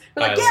bars.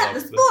 We're like, yeah, the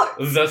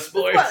sports. The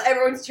sports.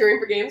 Everyone's cheering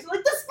for games. We're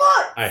like, the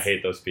sports. I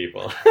hate those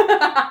people.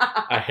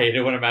 I hate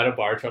it when I'm at a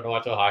bar trying to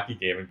watch a hockey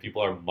game and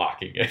people are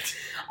mocking it.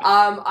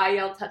 I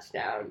yell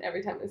touchdown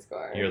every time they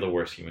score. You're the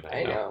worst human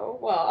I know. I know.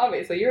 Well,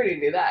 obviously, you already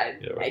knew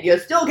that. Yeah, right. And you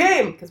still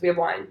game because we have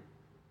wine.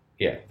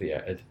 Yeah,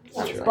 it's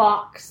That's true.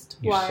 Boxed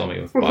You wine. saw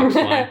me with box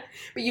wine.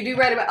 But you do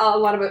write a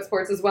lot about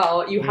sports as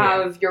well. You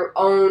Yeah. have your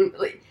own.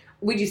 Like,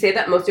 would you say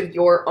that most of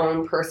your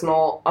own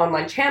personal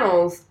online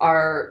channels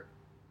are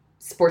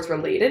sports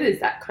related? Is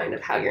that kind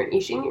of how you're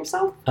niching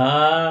yourself?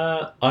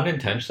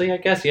 Unintentionally, I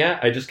guess, yeah.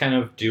 I just kind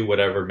of do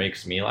whatever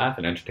makes me laugh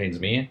and entertains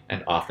me,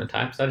 and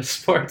oftentimes that is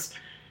sports.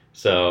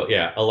 So,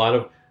 yeah,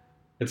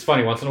 it's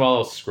funny, once in a while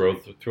I'll scroll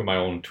through my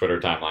own Twitter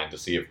timeline to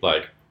see if,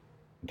 like,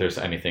 there's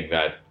anything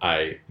that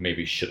I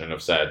maybe shouldn't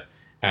have said.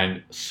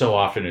 And so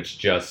often it's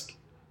just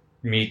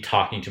me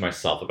talking to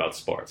myself about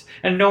sports.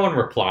 And no one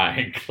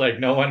replying, like,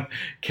 no one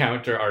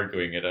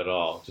counter-arguing it at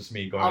all. Just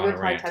me going I'll on a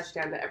reply rant.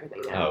 touchdown to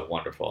everything now. Oh,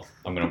 wonderful.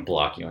 I'm going to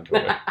block you on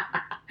Twitter.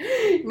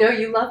 No,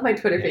 you love my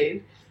Twitter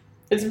feed.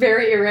 It's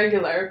very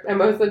irregular, and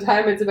most of the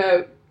time it's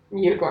about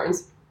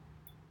unicorns,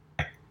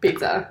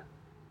 pizza,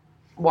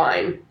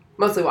 wine,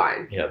 mostly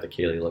wine. Yeah, the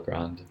Kaylee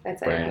Legrand I'd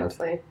say brand.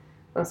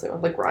 mostly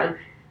Legrand.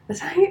 That's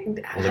how you,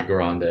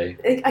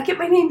 Legrande. I get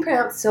my name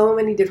pronounced so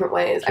many different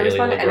ways. I Kaylee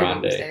respond to anyone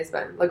Legrande. these days,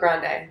 but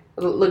Legrande.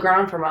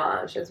 Legrand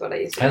fromage is what I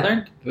used to I do.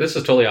 learned, this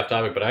is totally off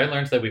topic, but I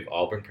learned that we've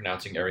all been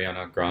pronouncing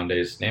Ariana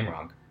Grande's name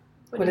wrong.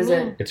 What do is you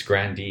it? mean? It's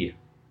Grandee.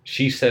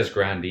 She says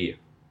Grandee,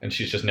 and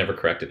she's just never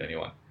corrected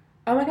anyone.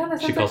 Oh my god,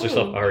 that's She calls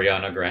herself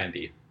Ariana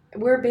Grande.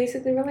 We're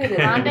basically related.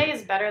 Grande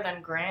is better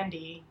than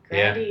Grandy.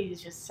 Yeah. Grandy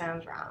just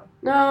sounds wrong.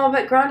 No,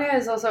 but Grande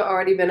has also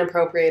already been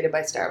appropriated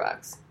by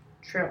Starbucks.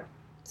 True.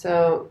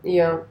 So,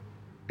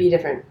 be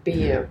different. Be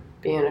you.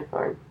 Be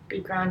unicorn. Be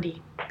Grandy.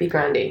 Be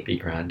Grande. Be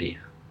Grande.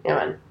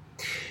 Yeah,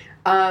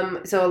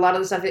 man. So a lot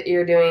of the stuff that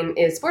you're doing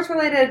is sports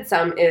related,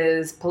 some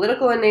is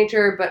political in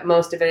nature, but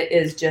most of it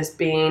is just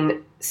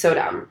being so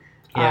dumb.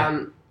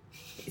 Yeah.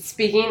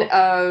 Speaking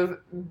of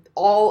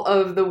all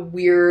of the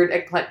weird,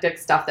 eclectic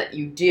stuff that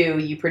you do,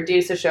 you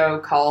produce a show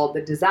called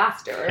The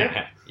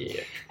Disaster.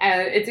 Yeah.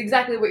 And it's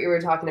exactly what you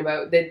were talking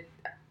about, that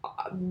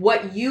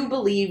what you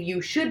believe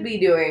you should be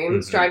doing,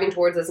 Mhm. striving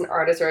towards as an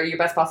artist, or your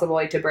best possible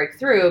way to break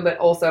through, but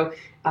also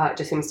it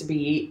just seems to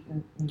be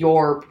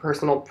your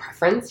personal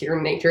preference. Your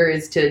nature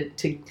is to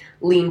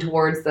lean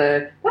towards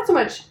the, not so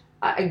much,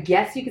 I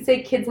guess you could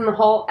say Kids in the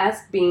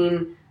Hall-esque,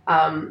 being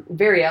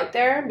very out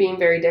there, being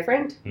very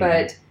different, Mhm.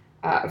 but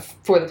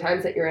for the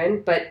times that you're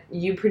in. But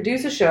you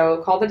produce a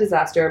show called The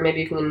Disaster.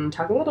 Maybe you can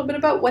talk a little bit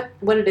about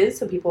what it is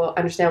so people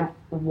understand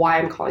why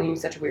I'm calling you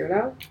such a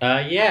weirdo.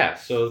 Yeah,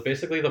 so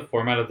basically the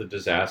format of The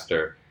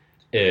Disaster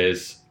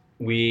is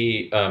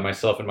we,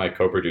 myself and my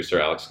co-producer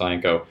Alex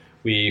Klanko,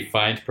 we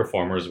find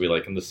performers we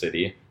like in the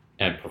city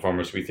and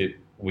performers we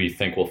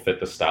think will fit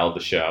the style of the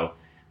show,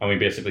 and we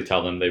basically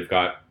tell them they've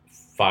got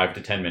 5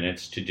 to 10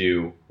 minutes to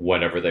do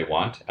whatever they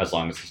want, as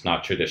long as it's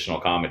not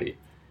traditional comedy.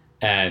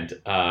 And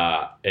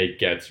it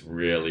gets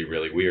really,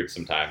 really weird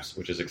sometimes,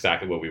 which is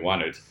exactly what we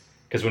wanted.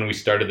 Because when we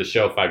started the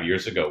show 5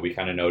 years ago, we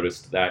kind of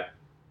noticed that,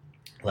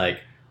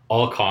 like,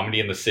 all comedy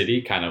in the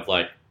city kind of,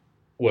 like,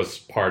 was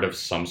part of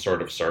some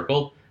sort of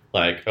circle.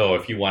 Like, oh,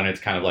 if you wanted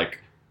kind of, like,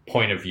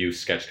 point of view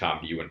sketch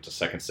comedy, you went to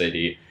Second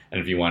City. And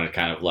if you wanted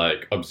kind of,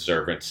 like,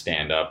 observant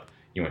stand-up,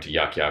 you went to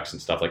Yuck Yucks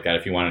and stuff like that.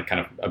 If you wanted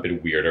kind of a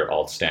bit weirder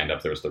alt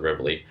stand-up, there was the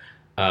Rivoli.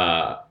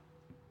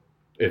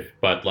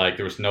 But like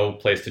there was no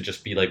place to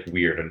just be like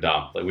weird and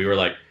dumb. Like we were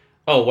like,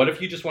 oh, what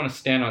if you just want to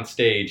stand on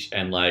stage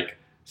and like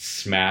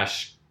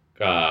smash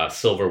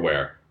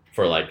silverware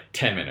for like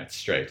 10 minutes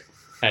straight,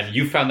 and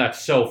you found that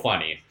so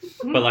funny,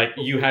 but like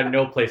you had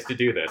no place to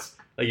do this.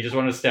 Like you just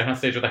wanted to stand on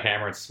stage with a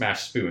hammer and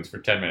smash spoons for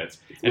 10 minutes,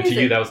 and to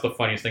you that was the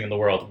funniest thing in the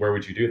world. Where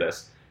would you do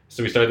this?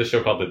 So we started the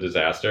show called The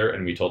Disaster,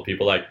 and we told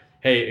people like,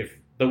 hey, if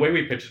the way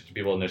we pitched it to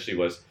people initially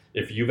was,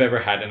 if you've ever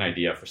had an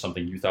idea for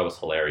something you thought was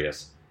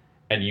hilarious,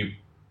 and you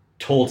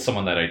told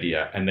someone that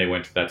idea, and they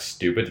went, "That's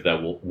stupid,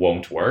 that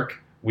won't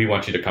work," we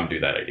want you to come do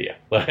that idea.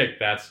 Like,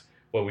 that's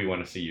what we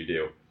want to see you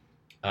do.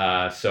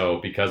 So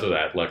because of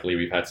that, luckily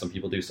we've had some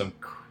people do some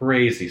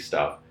crazy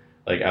stuff,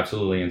 like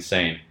absolutely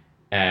insane.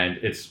 And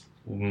it's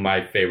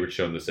my favorite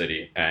show in the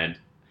city. And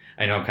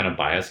I know I'm kind of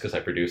biased because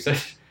I produce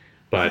it,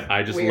 but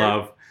I just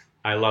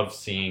love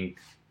seeing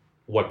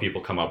what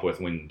people come up with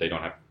when they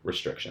don't have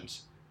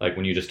restrictions. Like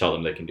when you just tell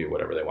them they can do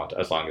whatever they want,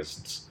 as long as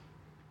it's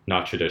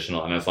not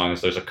traditional and as long as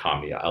there's a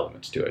comedy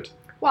element to it.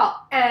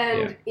 Well,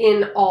 and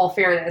in all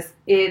fairness,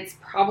 it's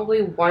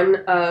probably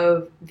one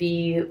of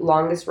the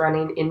longest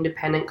running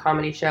independent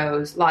comedy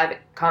shows, live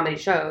comedy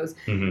shows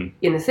in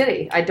the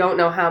city. I don't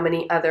know how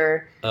many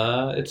other...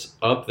 It's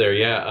up there,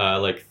 yeah.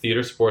 Like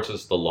Theater Sports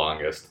is the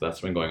longest. That's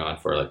been going on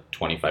for like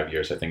 25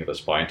 years, I think, at this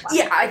point.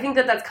 Yeah, I think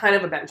that's kind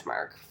of a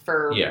benchmark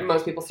for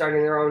most people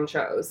starting their own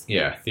shows.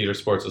 Yeah, Theater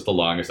Sports is the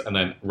longest. And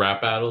then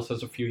Rap Battles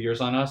has a few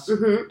years on us.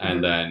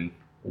 And then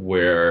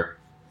we're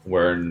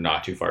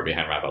not too far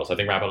behind Rap Battles. I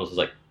think Rap Battles is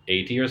like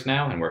 8 years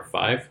now, and we're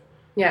 5.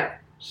 Yeah.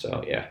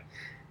 So, yeah.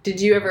 Did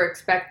you ever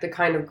expect the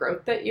kind of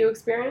growth that you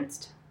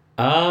experienced?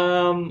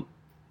 Because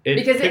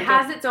it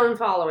has its own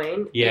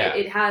following. Yeah.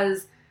 It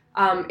has...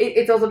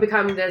 it's also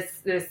become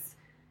this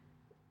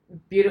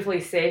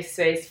beautifully safe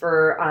space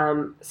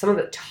for some of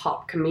the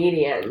top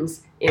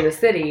comedians in the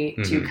city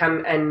to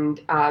come and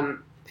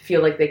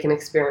feel like they can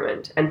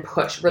experiment and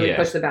push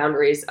the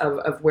boundaries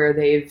of where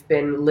they've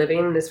been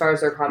living as far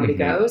as their comedy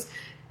goes.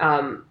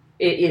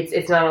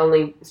 It's not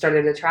only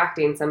started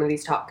attracting some of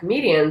these top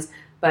comedians,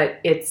 but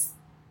it's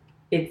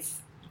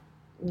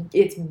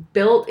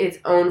built its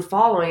own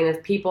following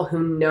of people who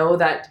know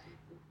that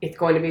it's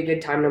going to be a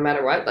good time no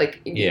matter what.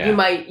 Like you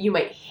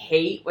might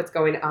hate what's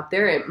going up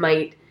there. It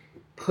might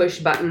push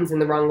buttons in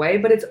the wrong way,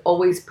 but it's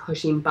always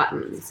pushing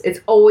buttons. It's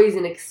always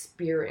an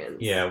experience.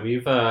 Yeah,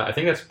 we've I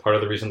think that's part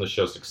of the reason the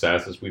show's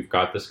success is we've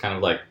got this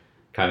kind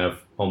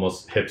of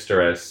almost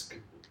hipster-esque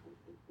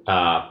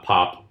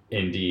pop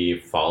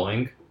indie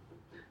following.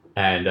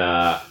 And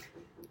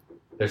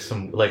there's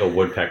some, like, a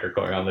woodpecker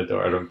going on the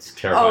door. It's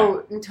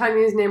terrifying. Oh,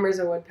 Tanya's neighbor is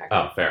a woodpecker.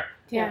 Oh, fair.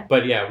 Yeah.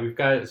 But yeah, we've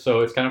got, so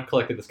it's kind of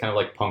collected this kind of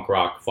like punk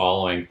rock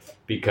following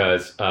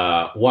because,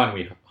 one,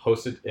 we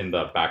host it in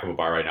the back of a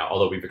bar right now,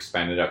 although we've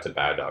expanded out to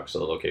Bad Dog, so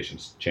the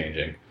location's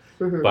changing.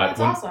 But that's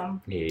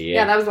awesome.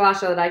 Yeah, that was the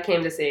last show that I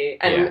came to see.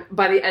 And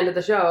by the end of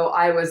the show,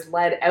 I was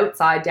led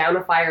outside down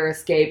a fire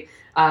escape.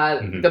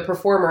 The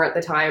performer at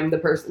the time,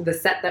 the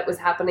set that was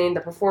happening, the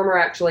performer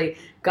actually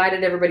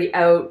guided everybody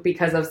out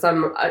because of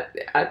some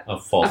a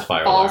false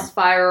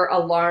fire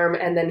alarm,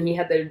 and then he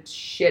had the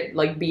shit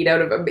like beat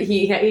out of him.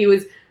 He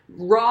was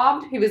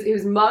robbed. He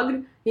was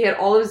mugged. He had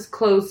all his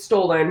clothes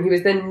stolen. He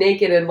was then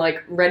naked and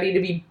like ready to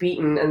be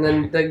beaten, and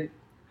then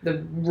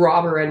the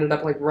robber ended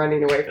up like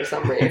running away for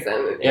some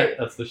reason.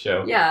 That's the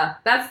show. Yeah,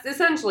 that's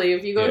essentially,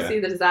 if you go see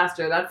The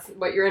Disaster, that's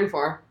what you're in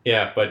for.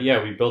 Yeah, but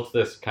yeah, we built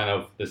this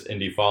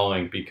indie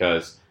following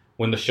because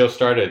when the show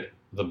started,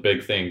 the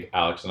big thing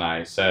Alex and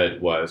I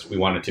said was we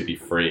want it to be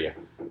free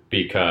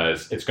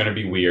because it's going to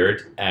be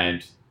weird,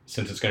 and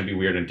since it's going to be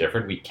weird and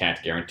different, we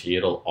can't guarantee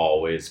it'll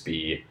always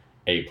be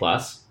A+.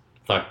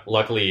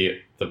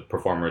 Luckily, the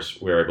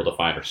performers we were able to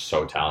find are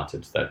so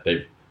talented that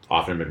they've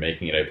often been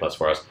making it A+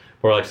 for us.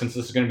 We're like, since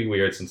this is going to be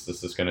weird, since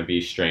this is going to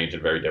be strange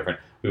and very different,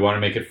 we want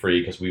to make it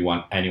free because we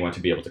want anyone to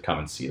be able to come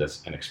and see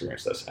this and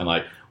experience this. And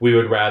like, we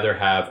would rather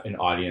have an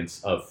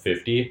audience of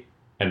 50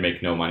 and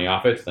make no money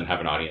off it than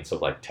have an audience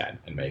of like 10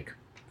 and make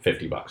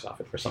 $50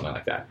 off it or something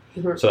like that.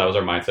 So that was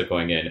our mindset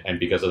going in. And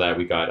because of that,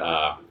 we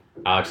got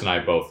Alex and I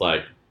both,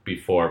 like,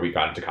 before we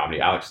got into comedy,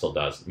 Alex still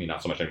does, me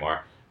not so much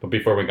anymore, but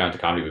before we got into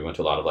comedy, we went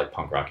to a lot of like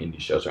punk rock indie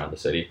shows around the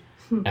city.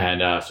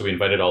 And so we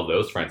invited all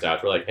those friends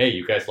out. We're like, hey,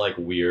 you guys like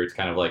weird,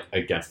 kind of like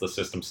against the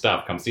system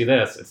stuff. Come see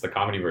this. It's the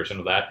comedy version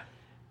of that.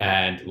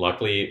 And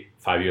luckily,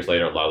 5 years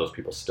later, a lot of those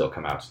people still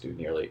come out to do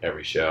nearly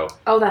every show.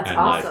 Oh, that's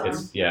awesome.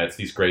 Like, it's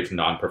these great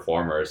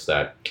non-performers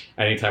that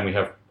anytime we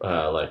have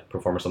like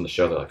performers on the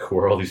show, they're like, who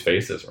are all these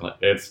faces? We're like,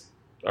 it's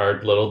our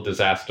little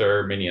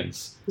Disaster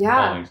minions.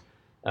 Yeah.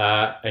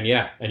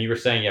 And you were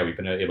saying, we've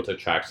been able to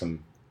attract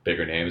some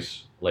bigger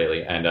names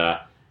lately. And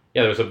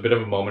there was a bit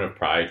of a moment of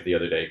pride the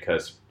other day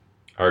because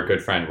our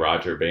good friend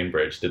Roger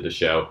Bainbridge did the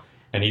show,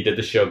 and he did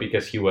the show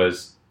because he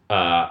was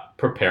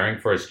preparing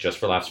for his Just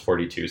for Laughs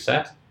 42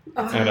 set.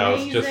 And I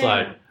was just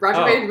like,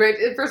 Roger Bainbridge,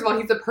 first of all,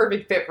 he's the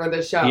perfect fit for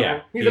this show.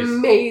 Yeah, he's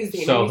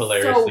amazing. So he's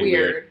hilariously so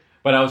weird.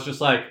 But I was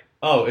just like,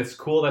 oh, it's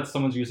cool that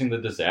someone's using The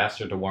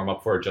Disaster to warm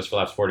up for a Just for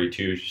Laughs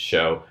 42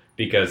 show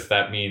because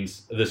that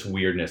means this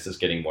weirdness is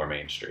getting more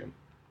mainstream,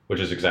 which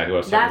is exactly what I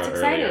was talking about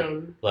earlier. That's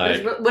exciting.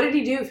 Like, what did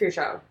he do for your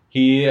show?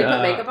 He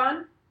put makeup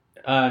on?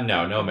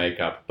 No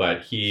makeup,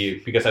 but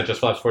because at Just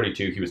for Laughs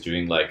 42, he was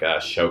doing like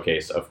a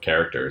showcase of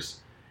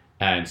characters.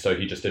 And so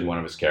he just did one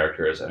of his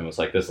characters and it was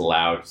like this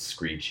loud,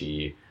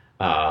 screechy,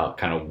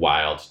 kind of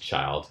wild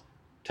child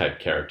type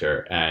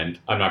character. And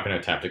I'm not going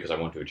to attempt it because I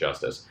won't do it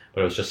justice,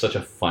 but it was just such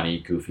a funny,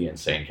 goofy,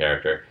 insane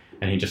character.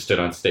 and he just stood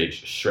on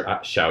stage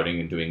shouting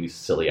and doing these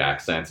silly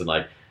accents and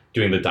like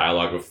doing the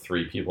dialogue of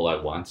 3 people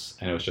at once,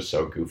 and it was just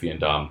so goofy and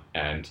dumb,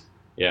 and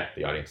yeah,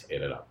 the audience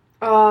ate it up.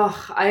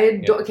 Oh,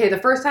 okay, the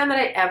first time that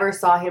I ever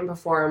saw him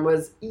perform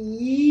was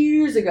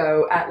years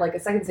ago at like a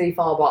Second City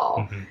Fall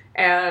Ball. Mhm.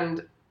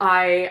 And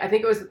I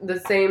think it was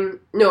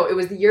it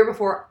was the year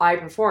before I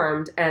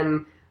performed,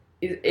 and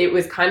it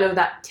was kind of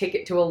that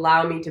ticket to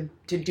allow me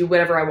to do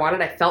whatever I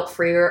wanted. I felt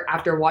freer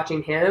after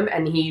watching him,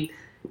 and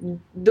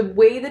the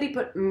way that he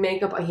put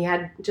makeup, he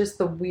had just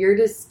the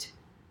weirdest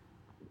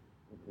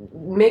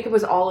makeup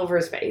was all over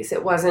his face.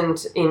 It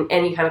wasn't in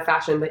any kind of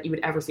fashion that you would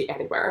ever see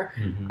anywhere.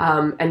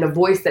 Mhm. And the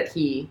voice that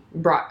he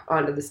brought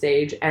onto the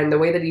stage and the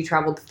way that he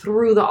traveled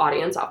through the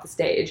audience off the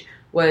stage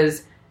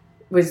was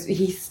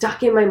he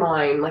stuck in my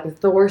mind like a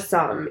Thor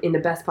sum in the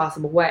best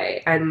possible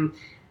way. And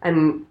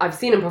I've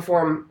seen him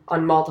perform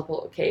on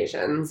multiple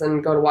occasions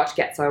and go to watch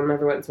Get Some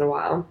every once in a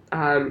while.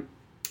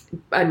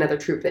 Another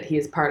troupe that he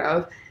is part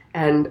of.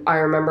 And I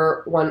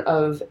remember one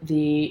of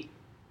the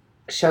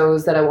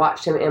shows that I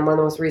watched him in, one of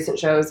the most recent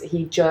shows,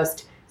 he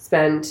just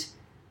spent...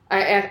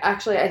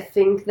 I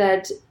think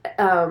that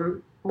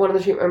one of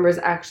the troupe members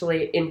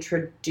actually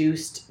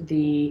introduced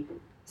the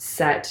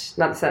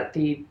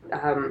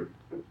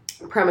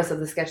premise of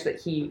the sketch that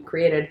he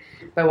created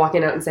by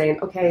walking out and saying,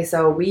 okay,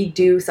 so we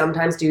do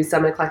sometimes do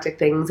some eclectic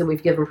things, and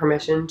we've given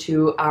permission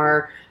to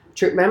our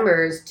troupe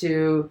members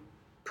to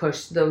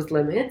push those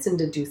limits and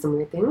to do some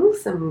weird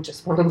things, and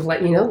just wanted to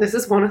let you know this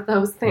is one of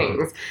those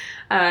things.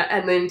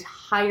 And the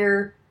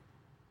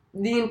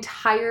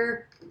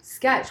entire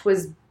sketch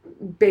was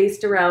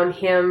based around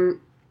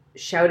him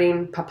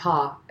shouting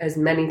 "Papa" as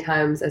many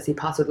times as he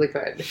possibly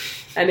could,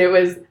 and it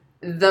was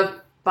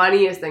the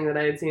funniest thing that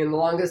I had seen in the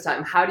longest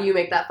time. How do you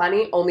make that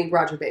funny? Only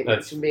Roger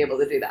Bateman should be able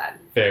to do that.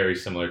 Very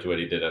similar to what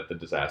he did at the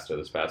Disaster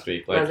this past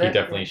week. Like, he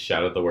definitely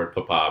shouted the word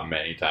 "Papa"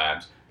 many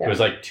times. Yeah. It was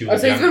like two.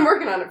 So he's been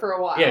working on it for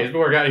a while. Yeah, he's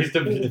been working on it. He's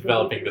been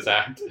developing this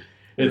act.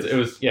 It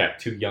was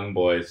 2 young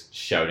boys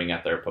shouting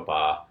at their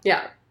papa.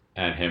 Yeah.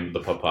 And him,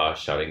 the papa,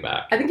 shouting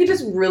back. I think he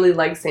just really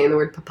likes saying the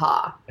word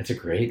papa. It's a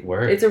great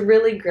word. It's a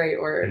really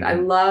great word. Mm-hmm. I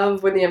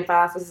love when the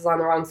emphasis is on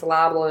the wrong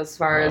syllable as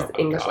far as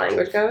English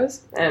language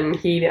goes, and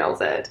he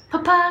nails it.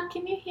 Papa,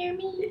 can you hear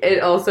me?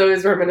 It also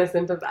is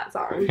reminiscent of that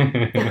song.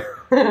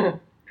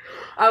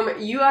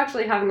 You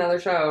actually have another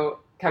show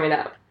coming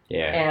up.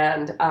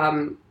 Yeah.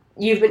 And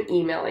you've been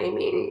emailing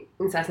me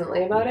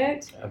incessantly about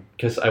it.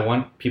 Because I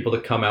want people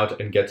to come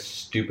out and get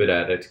stupid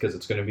at it, because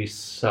it's going to be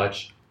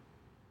such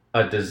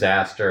a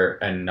disaster,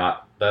 and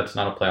that's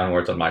not a play on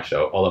words on my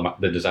show, although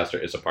the disaster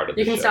is a part of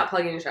the show. You can stop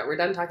plugging your show. We're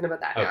done talking about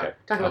that now. Okay.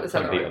 Talk about this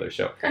other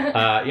show.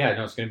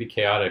 It's going to be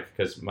chaotic,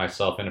 because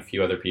myself and a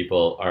few other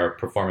people are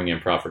performing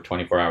improv for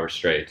 24 hours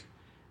straight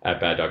at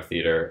Bad Dog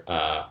Theater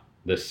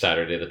this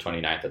Saturday the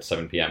 29th at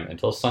 7 p.m.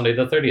 until Sunday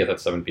the 30th at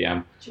 7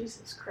 p.m.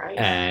 Jesus Christ.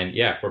 And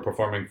we're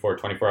performing for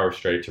 24 hours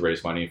straight to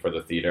raise money for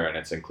the theater and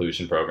its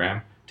inclusion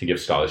program, to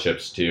give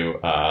scholarships to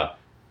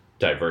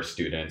diverse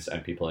students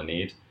and people in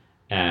need.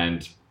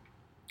 And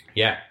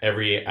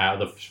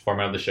the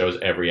format of the show is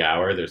every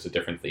hour there's a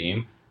different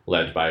theme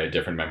led by a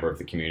different member of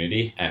the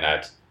community. And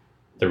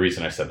the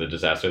reason I said the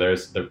disaster there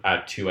is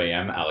at 2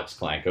 a.m. Alex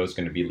Kalanko is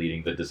going to be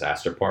leading the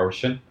disaster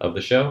portion of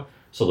the show.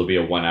 So there'll be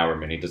a 1-hour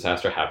mini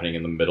disaster happening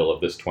in the middle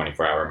of this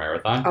 24-hour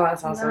marathon. Oh,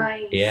 that's awesome.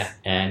 Nice. Yeah,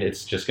 and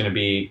it's just going to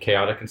be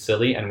chaotic and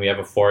silly. And we have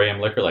a 4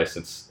 a.m. liquor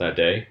license that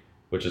day,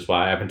 which is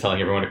why I've been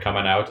telling everyone to come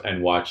on out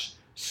and watch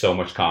so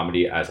much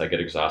comedy as I get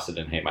exhausted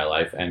and hate my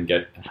life and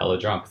get hella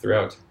drunk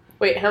throughout.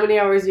 Wait, how many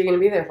hours are you going to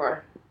be there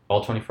for?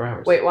 All 24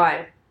 hours. Wait,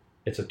 why?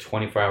 It's a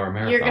 24-hour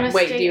marathon. You're gonna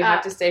Wait, do you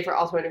have to stay for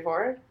all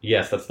 24?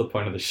 Yes, that's the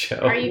point of the show.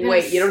 Are you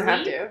Wait, you don't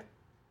have to.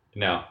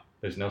 No,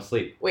 there's no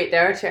sleep. Wait,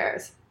 there are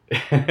chairs.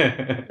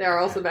 There are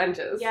also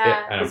benches.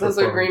 Yeah. There's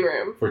also a green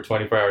room. For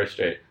 24 hours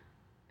straight.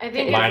 I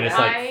think minus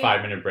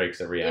 5-minute breaks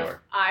every hour. If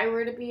I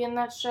were to be in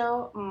that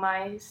show,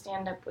 my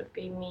stand-up would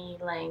be me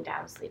laying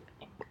down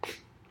sleeping.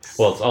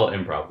 Well, it's all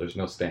improv. There's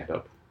no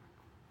stand-up.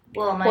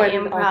 Well, my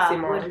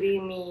improv would be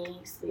me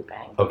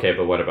sleeping. Okay,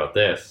 but what about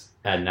this?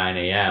 At 9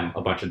 a.m.,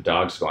 a bunch of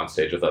dogs go on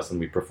stage with us and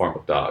we perform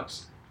with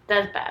dogs.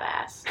 That's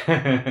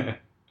badass.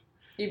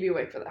 You'd be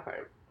awake for that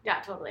part. Yeah,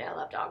 totally. I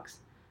love dogs.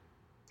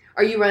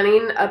 Are you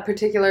running a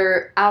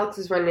particular... Alex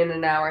is running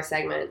an hour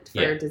segment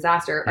for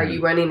Disaster. Are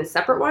you running a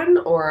separate one,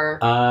 or...?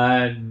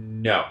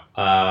 No.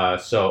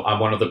 So I'm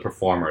one of the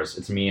performers.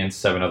 It's me and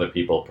 7 other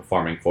people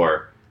performing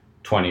for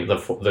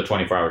the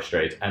 24 hours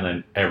straight, and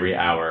then every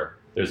hour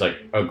there's like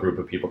a group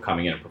of people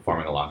coming in and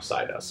performing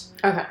alongside us.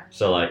 Okay.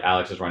 So like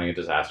Alex is running a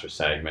disaster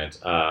segment.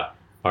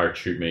 Our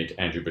troupe mate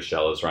Andrew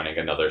Bichelle is running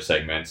another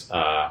segment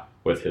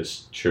with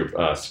his troupe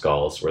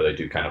Skulls, where they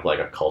do kind of like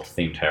a cult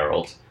themed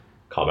Herald.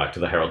 Call back to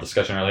the Herald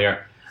discussion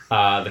earlier.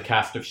 The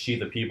cast of She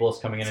the People is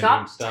coming in and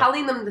doing stuff. Stop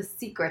telling them the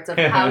secrets of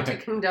how to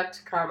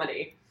conduct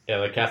comedy. Yeah,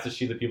 the cast of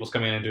She the People is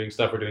coming in and doing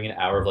stuff. We're doing an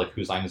hour of like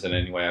Whose Line Is It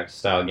Anyway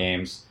style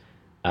games.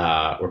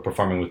 We're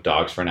performing with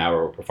dogs for an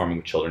hour. We're performing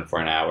with children for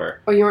an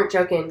hour. Oh, you weren't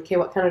joking. Okay,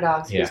 what kind of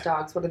dogs? Yeah. Whose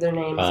dogs? What are their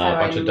names? A How do I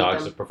bunch of meet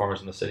dogs them? of performers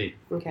in the city.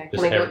 Okay.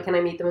 Just Can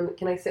I meet them?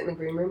 Can I sit in the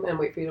green room and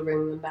wait for you to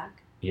bring them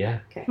back? Yeah.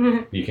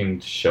 Okay. You can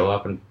show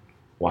up and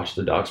watch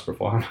the dogs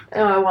perform.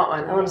 Oh, I want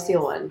one. I want to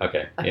steal one.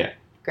 Okay. Yeah.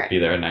 Great. Be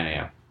there at 9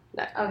 a.m.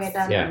 Okay,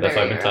 done. Yeah, that's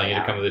why I've been Very telling you to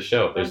early come to the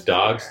show. There's That's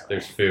dogs, very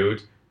there's early.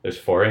 food, there's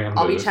 4 a.m.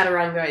 I'll be booze.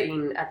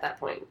 chaturangaing at that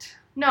point.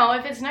 No,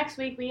 if it's next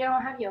week, we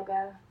don't have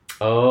yoga.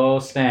 Oh,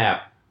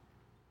 snap.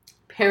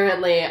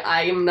 Apparently,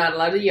 I am not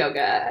allowed to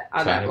yoga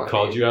on that Tanya morning.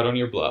 called you out on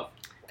your bluff.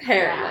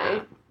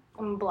 Apparently.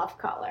 I'm a bluff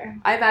caller.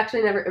 I've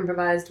actually never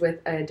improvised with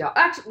a dog.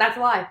 Actually, that's a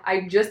lie.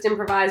 I just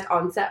improvised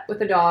on set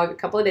with a dog a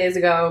couple of days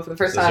ago for the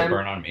first Does it time.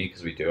 burn on me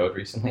because we duoed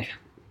recently?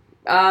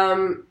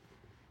 That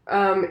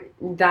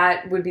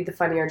would be the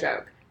funnier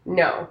joke.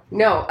 No,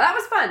 that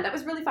was fun. That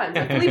was really fun.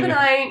 So Philippe and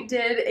I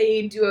did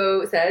a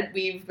duo set.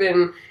 We've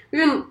been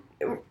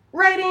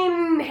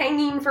writing,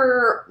 hanging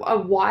for a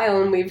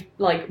while, and we've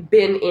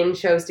been in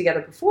shows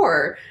together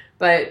before,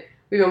 but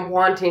we've been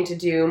wanting to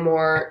do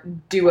more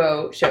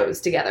duo shows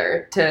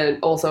together to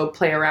also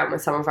play around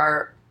with some of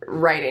our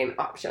writing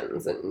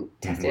options and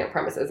testing out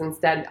premises.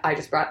 Instead, I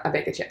just brought a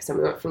bag of chips and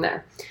we went from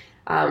there.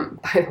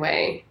 By the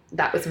way,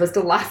 that was supposed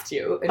to last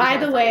you. By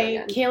until the I way,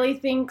 found it Kaylee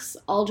thinks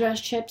all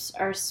dressed chips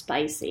are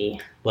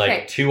spicy.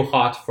 Okay. Too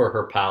hot for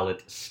her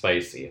palate,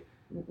 spicy. again.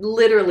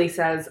 Literally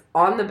says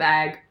on the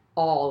bag,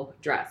 all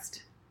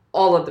dressed.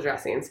 All of the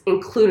dressings,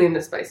 including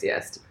the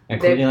spiciest.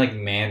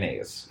 Including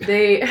mayonnaise.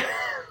 They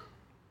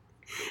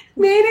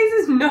mayonnaise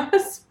is not a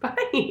spice.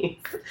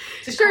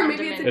 It's a Sure,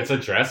 maybe condiment. It's a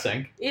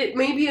dressing. it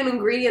may be an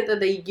ingredient that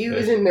they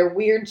use Yes. in their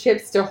weird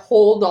chips to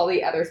hold all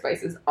the other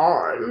spices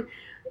on.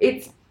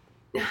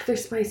 They're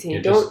spicy.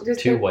 You're Don't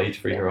just too white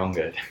for your own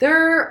good.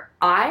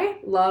 I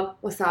love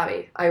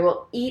wasabi. I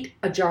will eat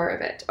a jar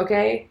of it.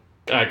 Okay.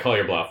 I call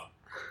your bluff.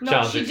 No,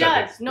 Challenge she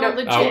accepted. does. No, No.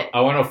 legit.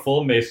 I want a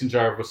full mason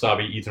jar of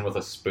wasabi eaten with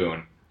a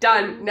spoon.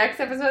 Done. Next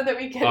episode that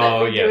we can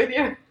Oh, do yes. with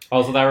you.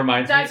 Also, that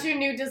reminds That's me. your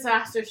new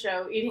disaster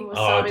show, eating Oh,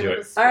 wasabi do with it.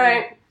 a spoon. All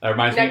right. That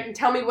reminds me.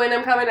 Tell me when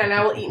I'm coming, and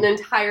I will eat an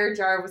entire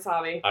jar of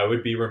wasabi. I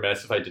would be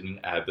remiss if I didn't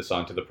add this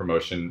on to the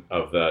promotion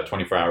of the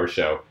 24-hour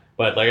show.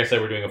 But like I said,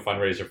 we're doing a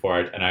fundraiser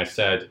for it, and I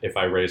said if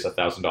I raise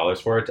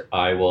 $1,000 for it,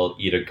 I will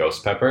eat a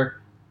ghost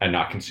pepper and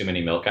not consume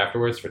any milk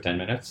afterwards for 10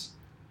 minutes.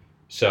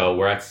 So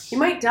we're at. You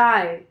might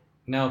die.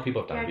 No,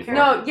 people have done it Yeah, before.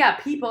 No, yeah,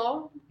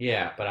 people.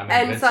 Yeah, but I'm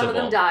And invincible. some of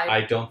them died.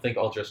 I don't think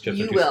all dressed chips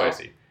You are too will.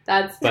 spicy.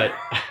 That's But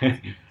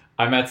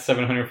I'm at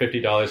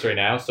 $750 right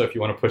now, so if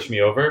you want to push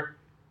me over,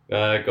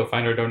 go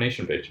find our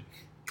donation page.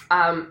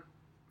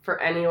 For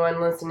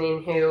anyone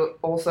listening who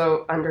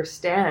also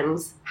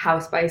understands how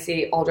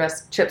spicy all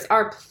dressed chips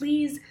are,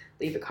 please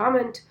leave a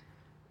comment,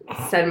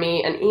 send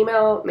me an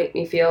email, make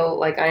me feel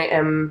like I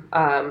am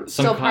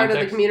still part of the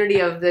context. community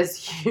of this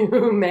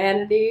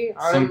humanity.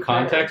 Some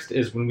context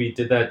is when we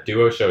did that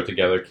duo show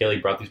together,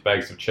 Kaylee brought these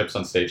bags of chips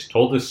on stage,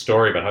 told this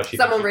story about how she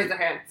Someone raised their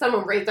hand.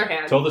 Someone raised their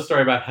hand. told the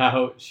story about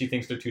how she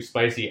thinks they're too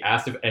spicy,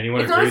 asked if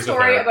anyone It's not a agrees with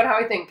story her, about how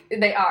I think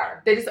they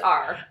are. They just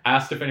are.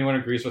 asked if anyone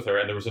agrees with her,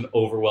 and there was an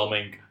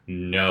overwhelming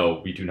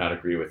no, we do not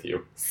agree with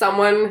you.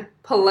 Someone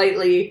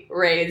politely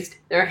raised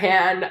their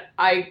hand.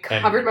 I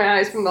covered my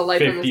eyes from the light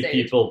from the 50 stage.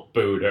 people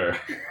booed her.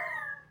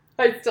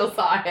 I still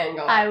saw a hand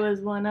go up. I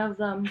was one of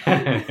them.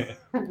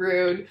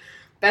 Rude.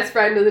 Best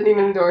friend doesn't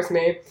even endorse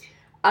me.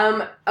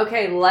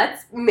 Okay,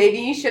 let's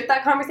maybe shift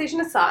that conversation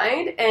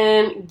aside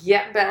and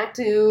get back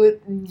to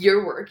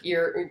your work,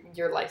 your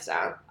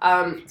lifestyle.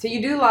 So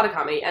you do a lot of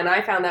comedy, and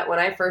I found that when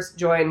I first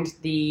joined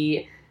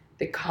the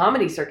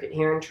comedy circuit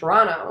here in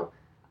Toronto,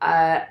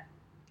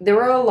 there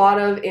were a lot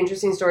of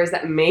interesting stories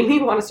that made me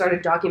want to start a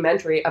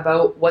documentary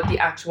about what the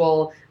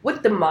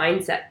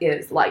mindset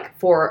is like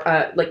for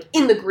like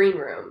in the green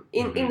room,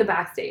 in the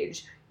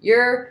backstage.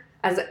 You're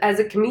as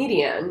a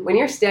comedian, when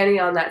you're standing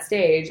on that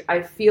stage,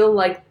 I feel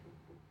like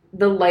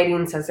the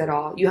lighting says it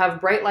all. You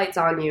have bright lights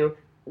on you.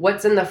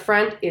 What's in the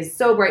front is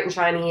so bright and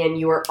shiny, and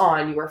you are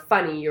on, you are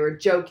funny, you're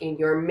joking,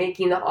 you're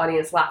making the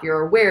audience laugh,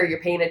 you're aware,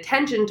 you're paying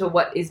attention to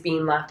what is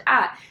being laughed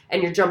at,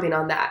 and you're jumping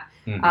on that.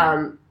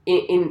 Mhm.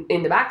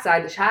 In the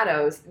backside, the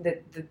shadows, the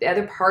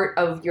other part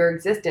of your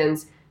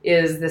existence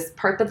is this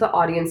part that the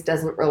audience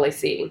doesn't really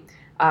see,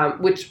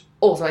 which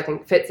also I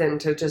think fits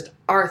into just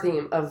our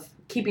theme of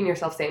keeping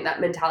yourself sane, that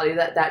mentality,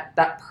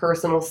 that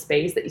personal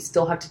space that you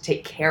still have to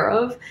take care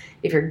of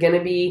if you're going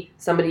to be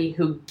somebody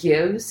who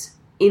gives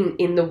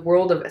in the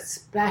world of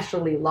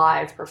especially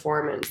live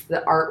performance,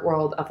 the art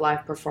world of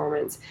live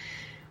performance.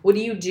 What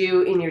do you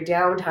do in your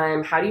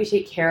downtime? How do you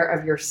take care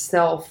of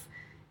yourself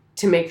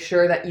to make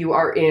sure that you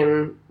are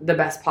in the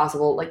best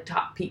possible, like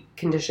top peak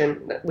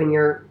condition when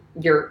you're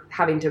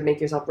having to make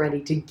yourself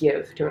ready to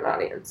give to an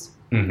audience?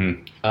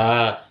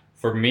 Mm-hmm.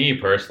 For me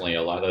personally,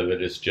 a lot of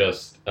it is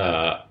just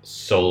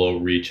solo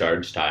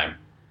recharge time,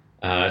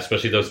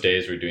 especially those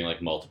days where you're doing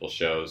like multiple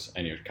shows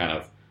and you're kind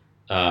of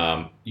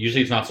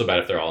usually it's not so bad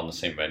if they're all in the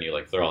same venue,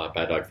 like if they're all at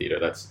Bad Dog Theater,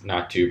 that's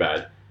not too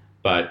bad.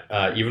 But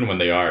even when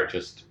they are,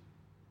 just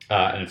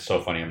and it's so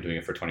funny, I'm doing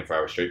it for 24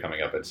 hours straight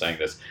coming up and saying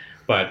this,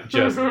 but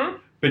just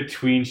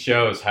between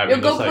shows having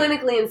You'll go those,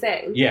 like, clinically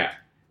insane. yeah,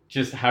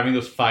 just having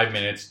those 5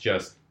 minutes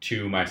just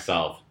to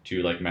myself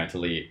to like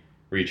mentally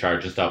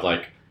recharge and stuff.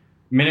 Like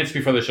minutes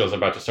before the show's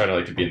about to start, I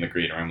like to be in the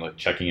green room, like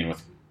checking in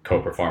with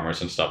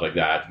co-performers and stuff like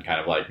that, and kind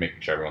of like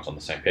making sure everyone's on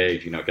the same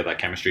page, get that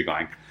chemistry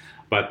going.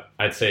 But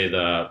I'd say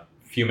the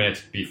few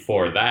minutes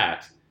before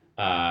that,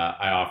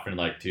 I often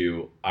like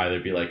to either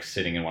be like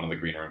sitting in one of the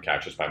green room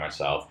couches by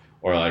myself,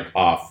 or like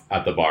off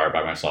at the bar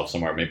by myself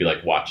somewhere, maybe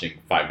like watching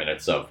 5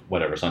 minutes of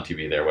whatever's on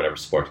TV there, whatever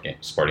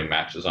sporting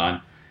match is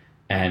on.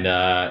 And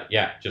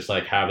just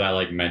like have that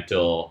like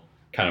mental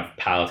kind of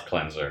palate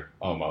cleanser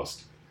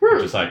almost.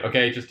 Just like,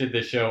 okay, just did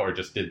this show or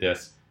just did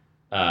this.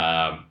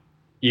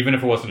 Even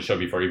if it wasn't a show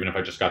before, even if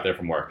I just got there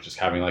from work, just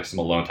having like some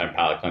alone time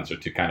palate cleanser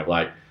to kind of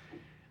like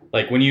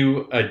when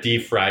you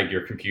defrag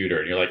your computer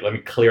and you're like, let me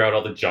clear out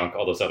all the junk,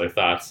 all those other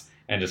thoughts,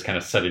 and just kind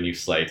of set a new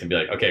slate and be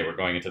like, okay, we're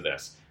going into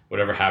this.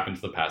 Whatever happened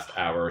to the past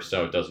hour or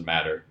so, it doesn't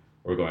matter.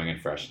 We're going in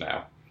fresh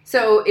now.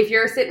 So if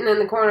you're sitting in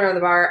the corner of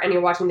the bar and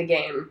you're watching the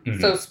game,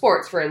 so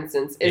sports, for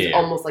instance, is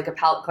almost like a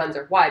palate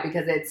cleanser. Why?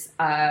 Because it's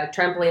a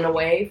trampoline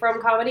away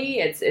from comedy.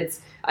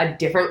 It's a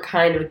different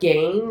kind of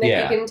game that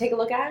you can take a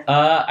look at.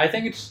 I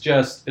think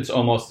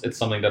it's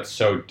something that's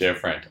so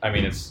different. I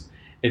mean,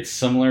 it's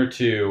similar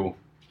to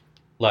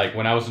like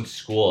when I was in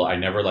school. I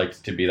never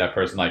liked to be that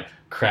person like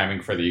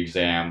cramming for the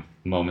exam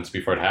moments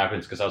before it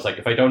happens, because I was like,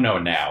 if I don't know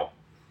it now,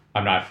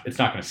 it's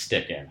not going to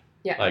stick in.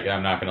 Yeah. Like,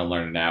 I'm not going to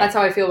learn it now. That's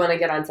how I feel when I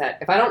get on set.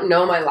 If I don't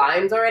know my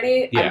lines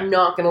already, I'm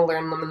not going to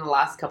learn them in the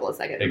last couple of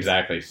seconds.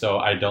 Exactly. So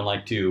I don't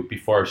like to,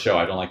 before a show,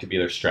 I don't like to be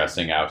there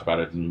stressing out about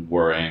it and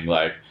worrying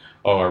like,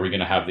 oh, are we going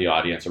to have the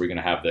audience? Are we going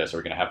to have this? Are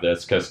we going to have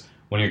this? Because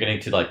when you're getting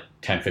to like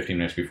 10, 15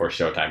 minutes before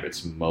showtime,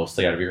 it's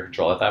mostly out of your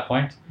control at that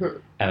point.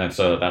 And then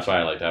so that's why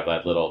I like to have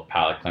that little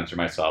palate cleanser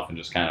myself and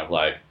just kind of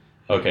like,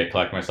 okay,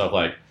 collect myself.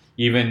 Like,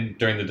 even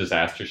during the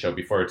disaster show,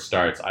 before it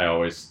starts, I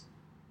always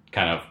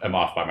kind of am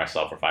off by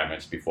myself for 5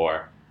 minutes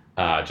before,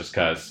 just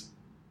because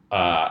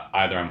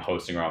either I'm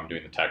hosting or I'm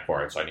doing the tech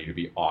for it, so I need to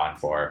be on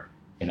for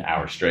an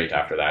hour straight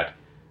after that.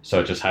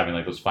 So just having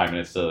like those 5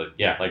 minutes to,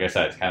 like I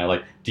said, it's kind of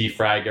like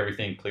defrag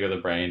everything, clear the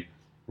brain,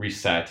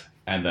 reset,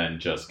 and then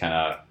just kind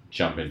of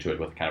jump into it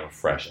with kind of a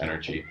fresh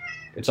energy.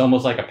 It's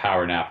almost like a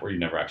power nap where you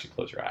never actually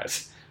close your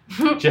eyes.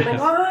 Oh my God,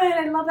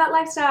 I love that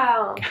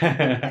lifestyle.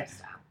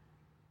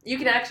 You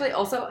can actually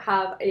also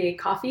have a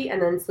coffee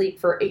and then sleep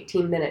for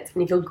 18 minutes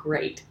and you feel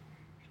great.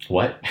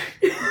 What?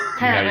 You're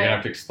going to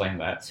have to explain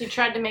that. So you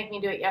tried to make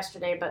me do it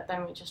yesterday, but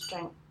then we just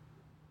drank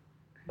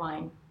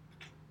wine.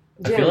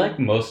 I feel like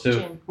most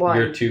of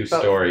your two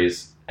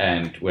stories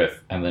end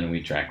with, and then we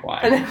drank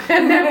wine. and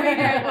then we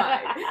drank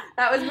wine.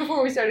 That was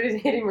before we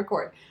started hitting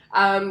record.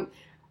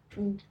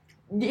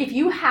 If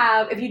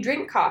you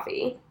drink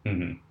coffee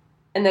and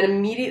then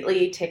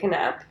immediately take a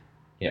nap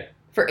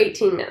for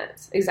 18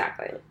 minutes,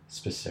 exactly.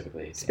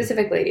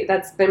 Specifically,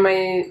 that's been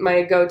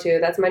my go-to.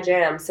 That's my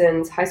jam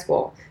since high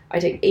school. I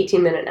take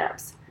 18-minute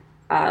naps.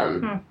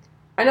 I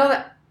know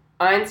that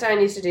Einstein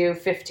used to do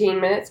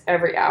 15 minutes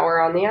every hour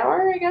on the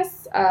hour, I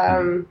guess.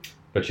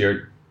 But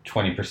you're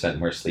 20%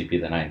 more sleepy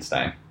than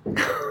Einstein.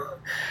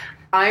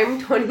 I'm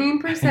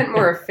 20%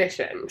 more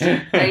efficient.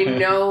 I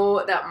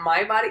know that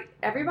my body,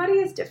 everybody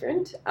is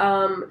different.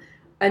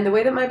 And the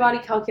way that my body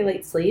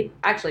calculates sleep,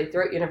 actually,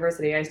 throughout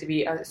university, I used to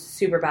be a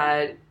super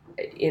bad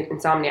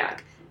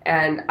insomniac.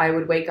 And I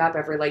would wake up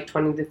every like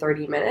 20 to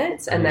 30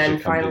 minutes and then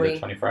finally...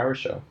 do the 24-hour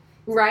show.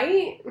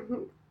 Right?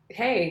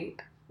 Hey,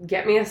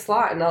 get me a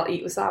slot and I'll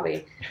eat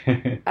wasabi.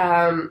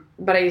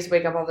 But I used to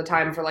wake up all the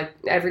time for like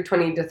every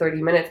 20 to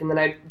 30 minutes and then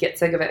I'd get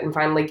sick of it and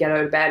finally get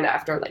out of bed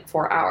after like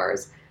 4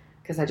 hours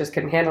because I just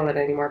couldn't handle it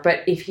anymore.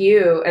 But if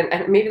you,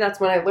 and maybe that's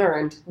when I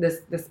learned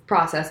this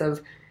process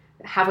of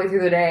halfway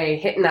through the day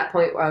hitting that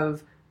point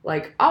of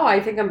like, oh, I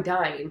think I'm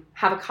dying.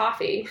 Have a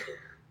coffee,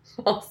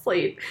 fall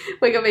asleep,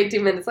 wake up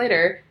 18 minutes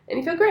later, and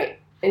you feel great.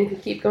 And you can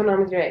keep going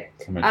on with your day.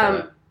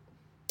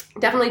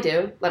 Definitely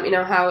do. Let me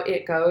know how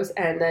it goes,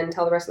 and then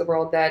tell the rest of the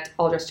world that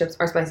all dressed chips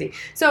are spicy.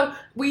 So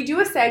we do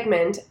a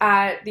segment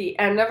at the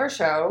end of our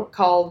show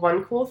called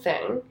One Cool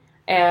Thing,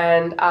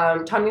 and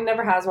Tanya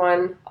never has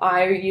one.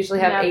 I usually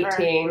have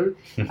 18.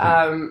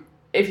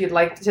 If you'd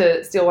like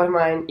to steal one of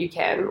mine, you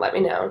can. Let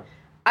me know.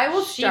 I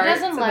will start. She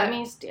doesn't let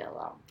me steal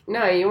them.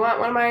 No, you want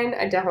one of mine?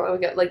 I definitely will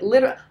get, like,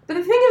 literally. But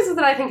the thing is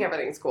that I think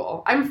everything's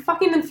cool. I'm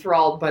fucking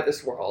enthralled by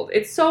this world.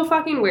 It's so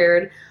fucking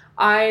weird.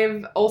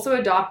 I've also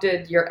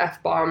adopted your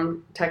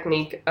F-bomb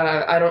technique.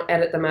 I don't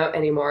edit them out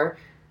anymore.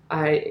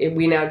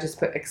 We now just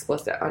put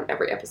explicit on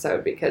every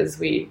episode because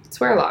we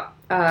swear a lot.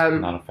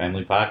 Not a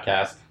family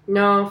podcast.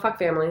 No, fuck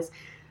families.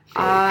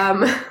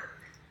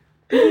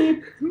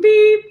 Beep,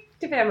 beep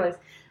to families.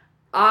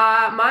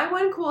 My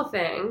one cool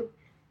thing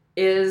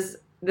is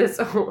this.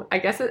 Oh, I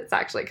guess it's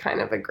actually kind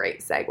of a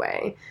great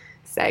segue.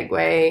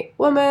 Segue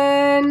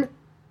woman.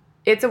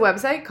 It's a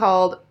website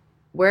called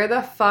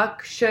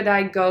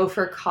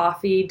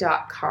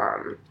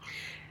wherethefuckshouldigoforcoffee.com.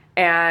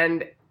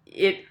 And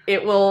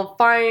it will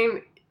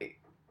find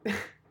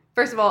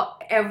First of all,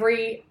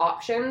 every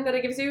option that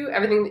it gives you,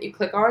 everything that you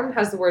click on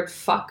has the word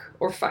fuck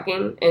or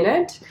fucking in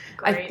it.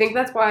 I Great. think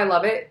that's why I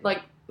love it.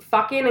 Like,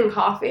 fucking and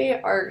coffee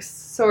are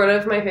sort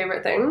of my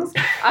favorite things.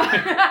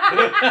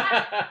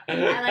 I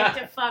like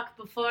to fuck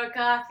before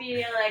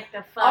coffee. I like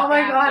to fuck Oh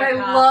my god, after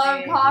I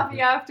love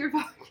coffee after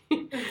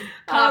fucking.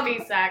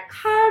 Coffee sex.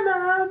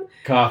 Hi, Mom.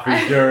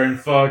 Coffee during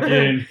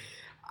fucking.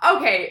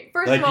 Okay,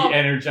 first Like of all, the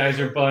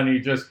Energizer Bunny,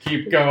 just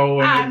keep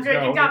going. I'm and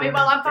drinking going coffee and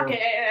while I'm going.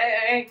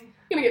 fucking.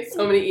 I'm gonna get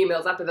so many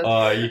emails after this.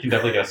 You can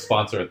definitely get a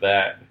sponsor with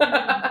that.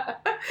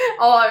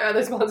 All our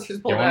other sponsors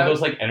pulled Get one of out.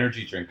 those like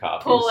energy drink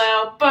coffees. Pull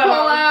out. Boom. Pull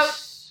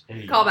out.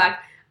 Hey. Call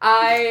back.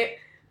 I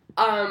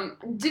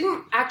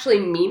didn't actually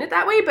mean it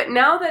that way, but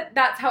now that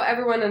that's how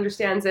everyone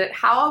understands it,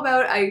 how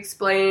about I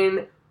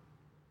explain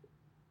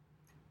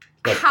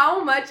Look.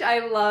 how much I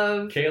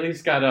love.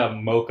 Kaylee's got a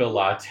mocha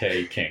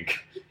latte kink.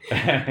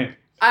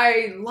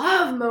 I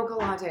love mocha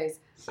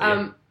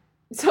lattes.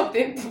 So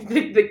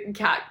the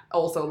cat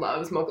also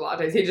loves mocha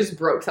lattes. He just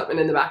broke something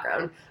in the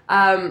background.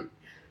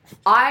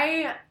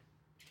 I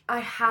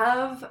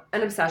have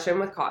an obsession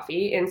with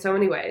coffee in so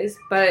many ways,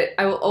 but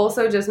I will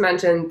also just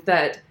mention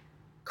that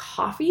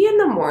coffee in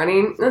the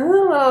morning. A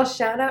little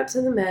shout out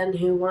to the men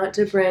who want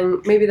to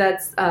bring. Maybe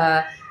that's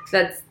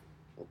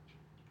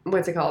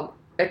what's it called?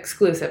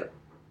 Exclusive.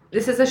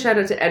 This is a shout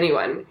out to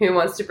anyone who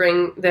wants to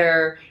bring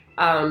their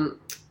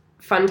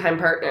fun time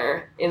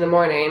partner in the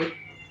morning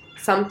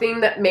something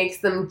that makes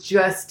them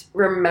just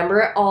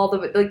remember all the,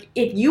 like,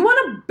 if you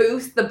want to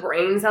boost the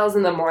brain cells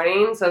in the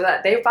morning so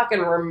that they fucking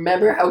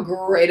remember how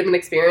great of an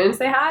experience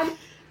they had,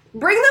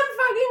 bring them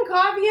fucking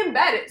coffee in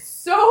bed. It's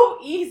so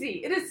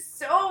easy. It is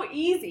so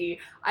easy.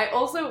 I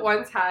also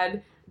once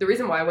had, the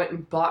reason why I went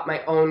and bought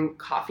my own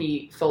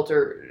coffee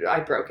filter,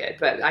 I broke it,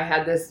 but I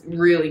had this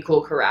really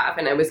cool carafe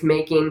and I was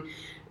making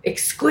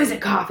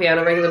exquisite coffee on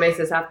a regular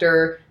basis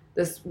after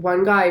this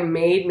one guy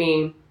made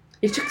me.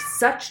 It took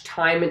such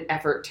time and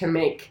effort to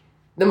make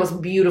the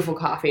most beautiful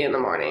coffee in the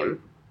morning.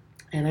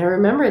 And I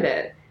remembered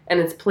it. And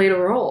it's played a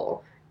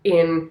role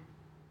in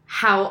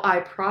how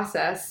I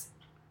process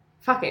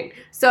fucking.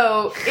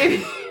 So if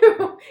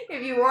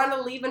you want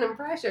to leave an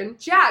impression,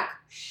 Jack,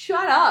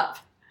 shut up.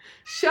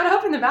 Shut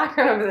up in the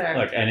background over there.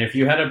 Look, and if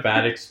you had a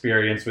bad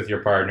experience with your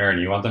partner and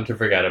you want them to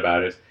forget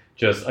about it,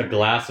 just a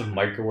glass of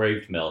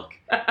microwaved milk.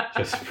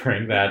 Just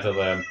bring that to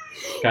them.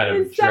 Kind of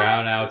Is that-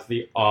 drown out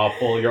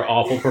your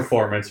awful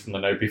performance from the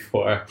night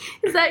before.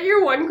 Is that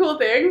your one cool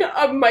thing?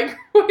 A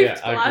microwave Yeah,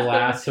 a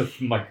glass of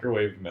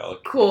microwave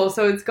milk. Cool.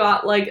 So it's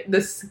got like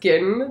the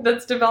skin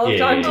that's developed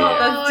Yeah. onto it. Oh,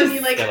 That's and just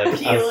you like Yeah, like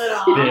peel it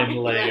off.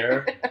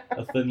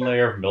 a thin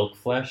layer of milk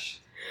flesh,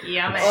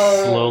 Yummy.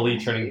 Oh, slowly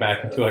turning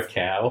back Jesus. into a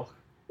cow.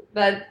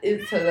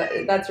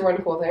 That's your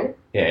one cool thing.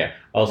 Yeah.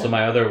 Also,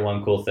 my other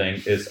one cool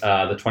thing is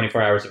the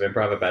 24 Hours of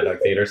Improv at Bad Dog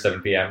Theater, 7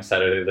 p.m.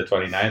 Saturday the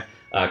 29th.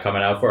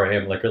 Coming out for a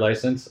ham liquor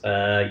license.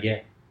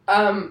 Yeah.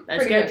 Let's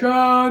Pretty get good.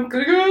 drunk.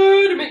 Pretty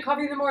good. Make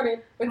coffee in the morning.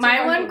 What's My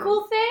your one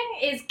cool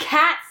thing is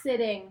cat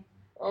sitting.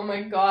 Oh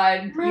my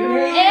god. You Animal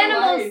hate your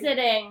Animal life.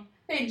 sitting.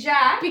 Hey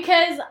Jack.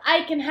 Because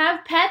I can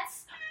have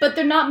pets, but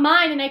they're not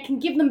mine and I can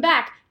give them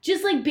back.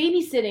 Just like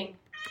babysitting.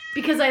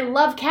 Because I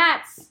love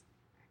cats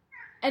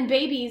and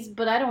babies,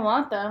 but I don't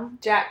want them.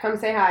 Jack, come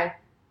say hi.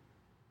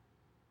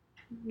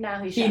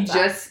 Now He shuts up.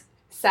 just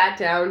sat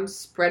down,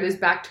 spread his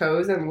back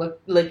toes, and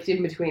licked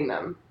in between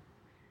them.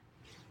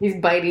 He's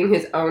biting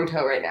his own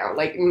toe right now,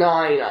 like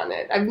gnawing on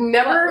it. I've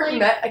never But, like-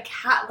 met a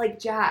cat like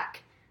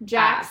Jack.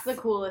 Jack's ass. the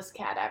coolest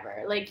cat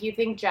ever. Like, you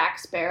think Jack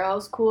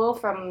Sparrow's cool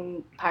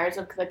from Pirates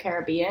of the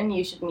Caribbean?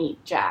 You should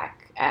meet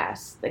Jack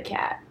Ass the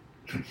cat.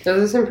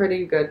 Those are some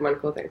pretty good one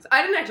cool things.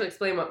 I didn't actually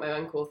explain what my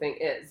one cool thing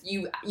is.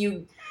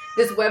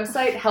 This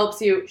website helps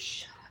you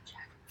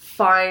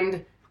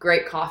find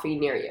great coffee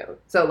near you.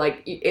 So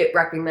like it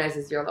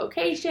recognizes your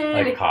location.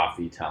 Like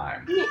coffee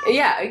time.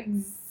 Yeah,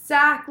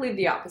 exactly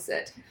the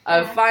opposite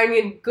of Yeah.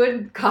 finding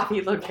good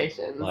coffee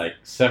locations. Like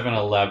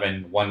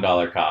 7-Eleven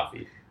 $1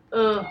 coffee.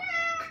 Ugh.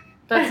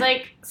 That's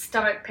like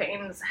stomach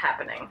pains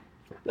happening.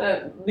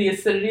 The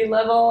acidity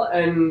level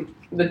and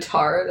the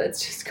tar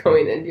that's just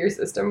going into your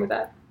system with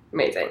that.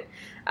 Amazing.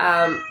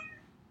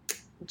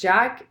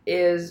 Jack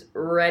is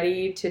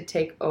ready to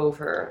take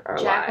over our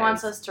Jack lives.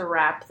 wants us to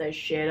wrap this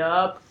shit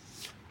up.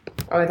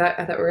 Oh, I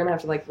thought we were gonna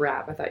have to like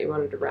rap. I thought you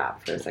wanted to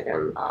rap for a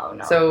second. Oh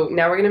no. So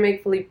now we're gonna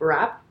make Philippe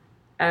rap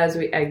as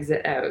we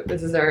exit out.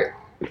 This is our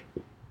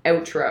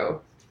outro.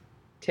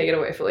 Take it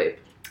away, Philippe.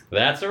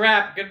 That's a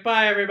wrap.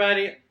 Goodbye,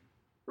 everybody.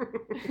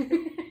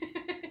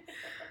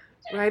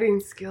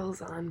 Writing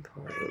skills on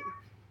point.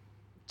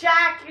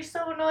 Jack, you're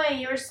so annoying.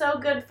 You were so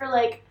good for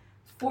like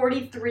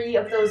 43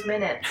 of those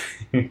minutes.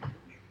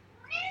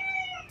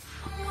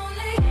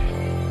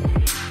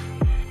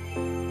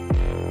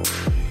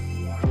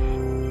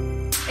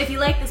 If you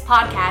like this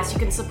podcast, you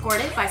can support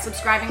it by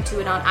subscribing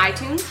to it on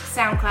iTunes,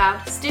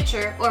 SoundCloud,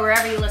 Stitcher, or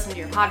wherever you listen to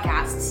your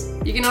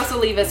podcasts. You can also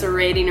leave us a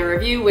rating or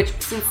review, which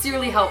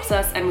sincerely helps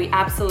us and we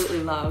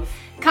absolutely love.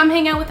 Come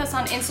hang out with us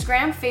on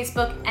Instagram,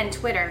 Facebook, and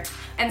Twitter,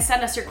 and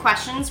send us your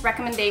questions,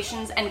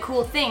 recommendations, and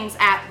cool things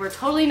at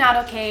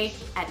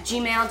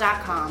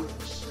we'retotallynotokay@gmail.com.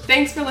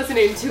 Thanks for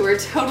listening to We're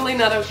Totally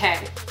Not Okay.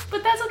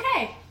 But that's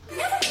okay.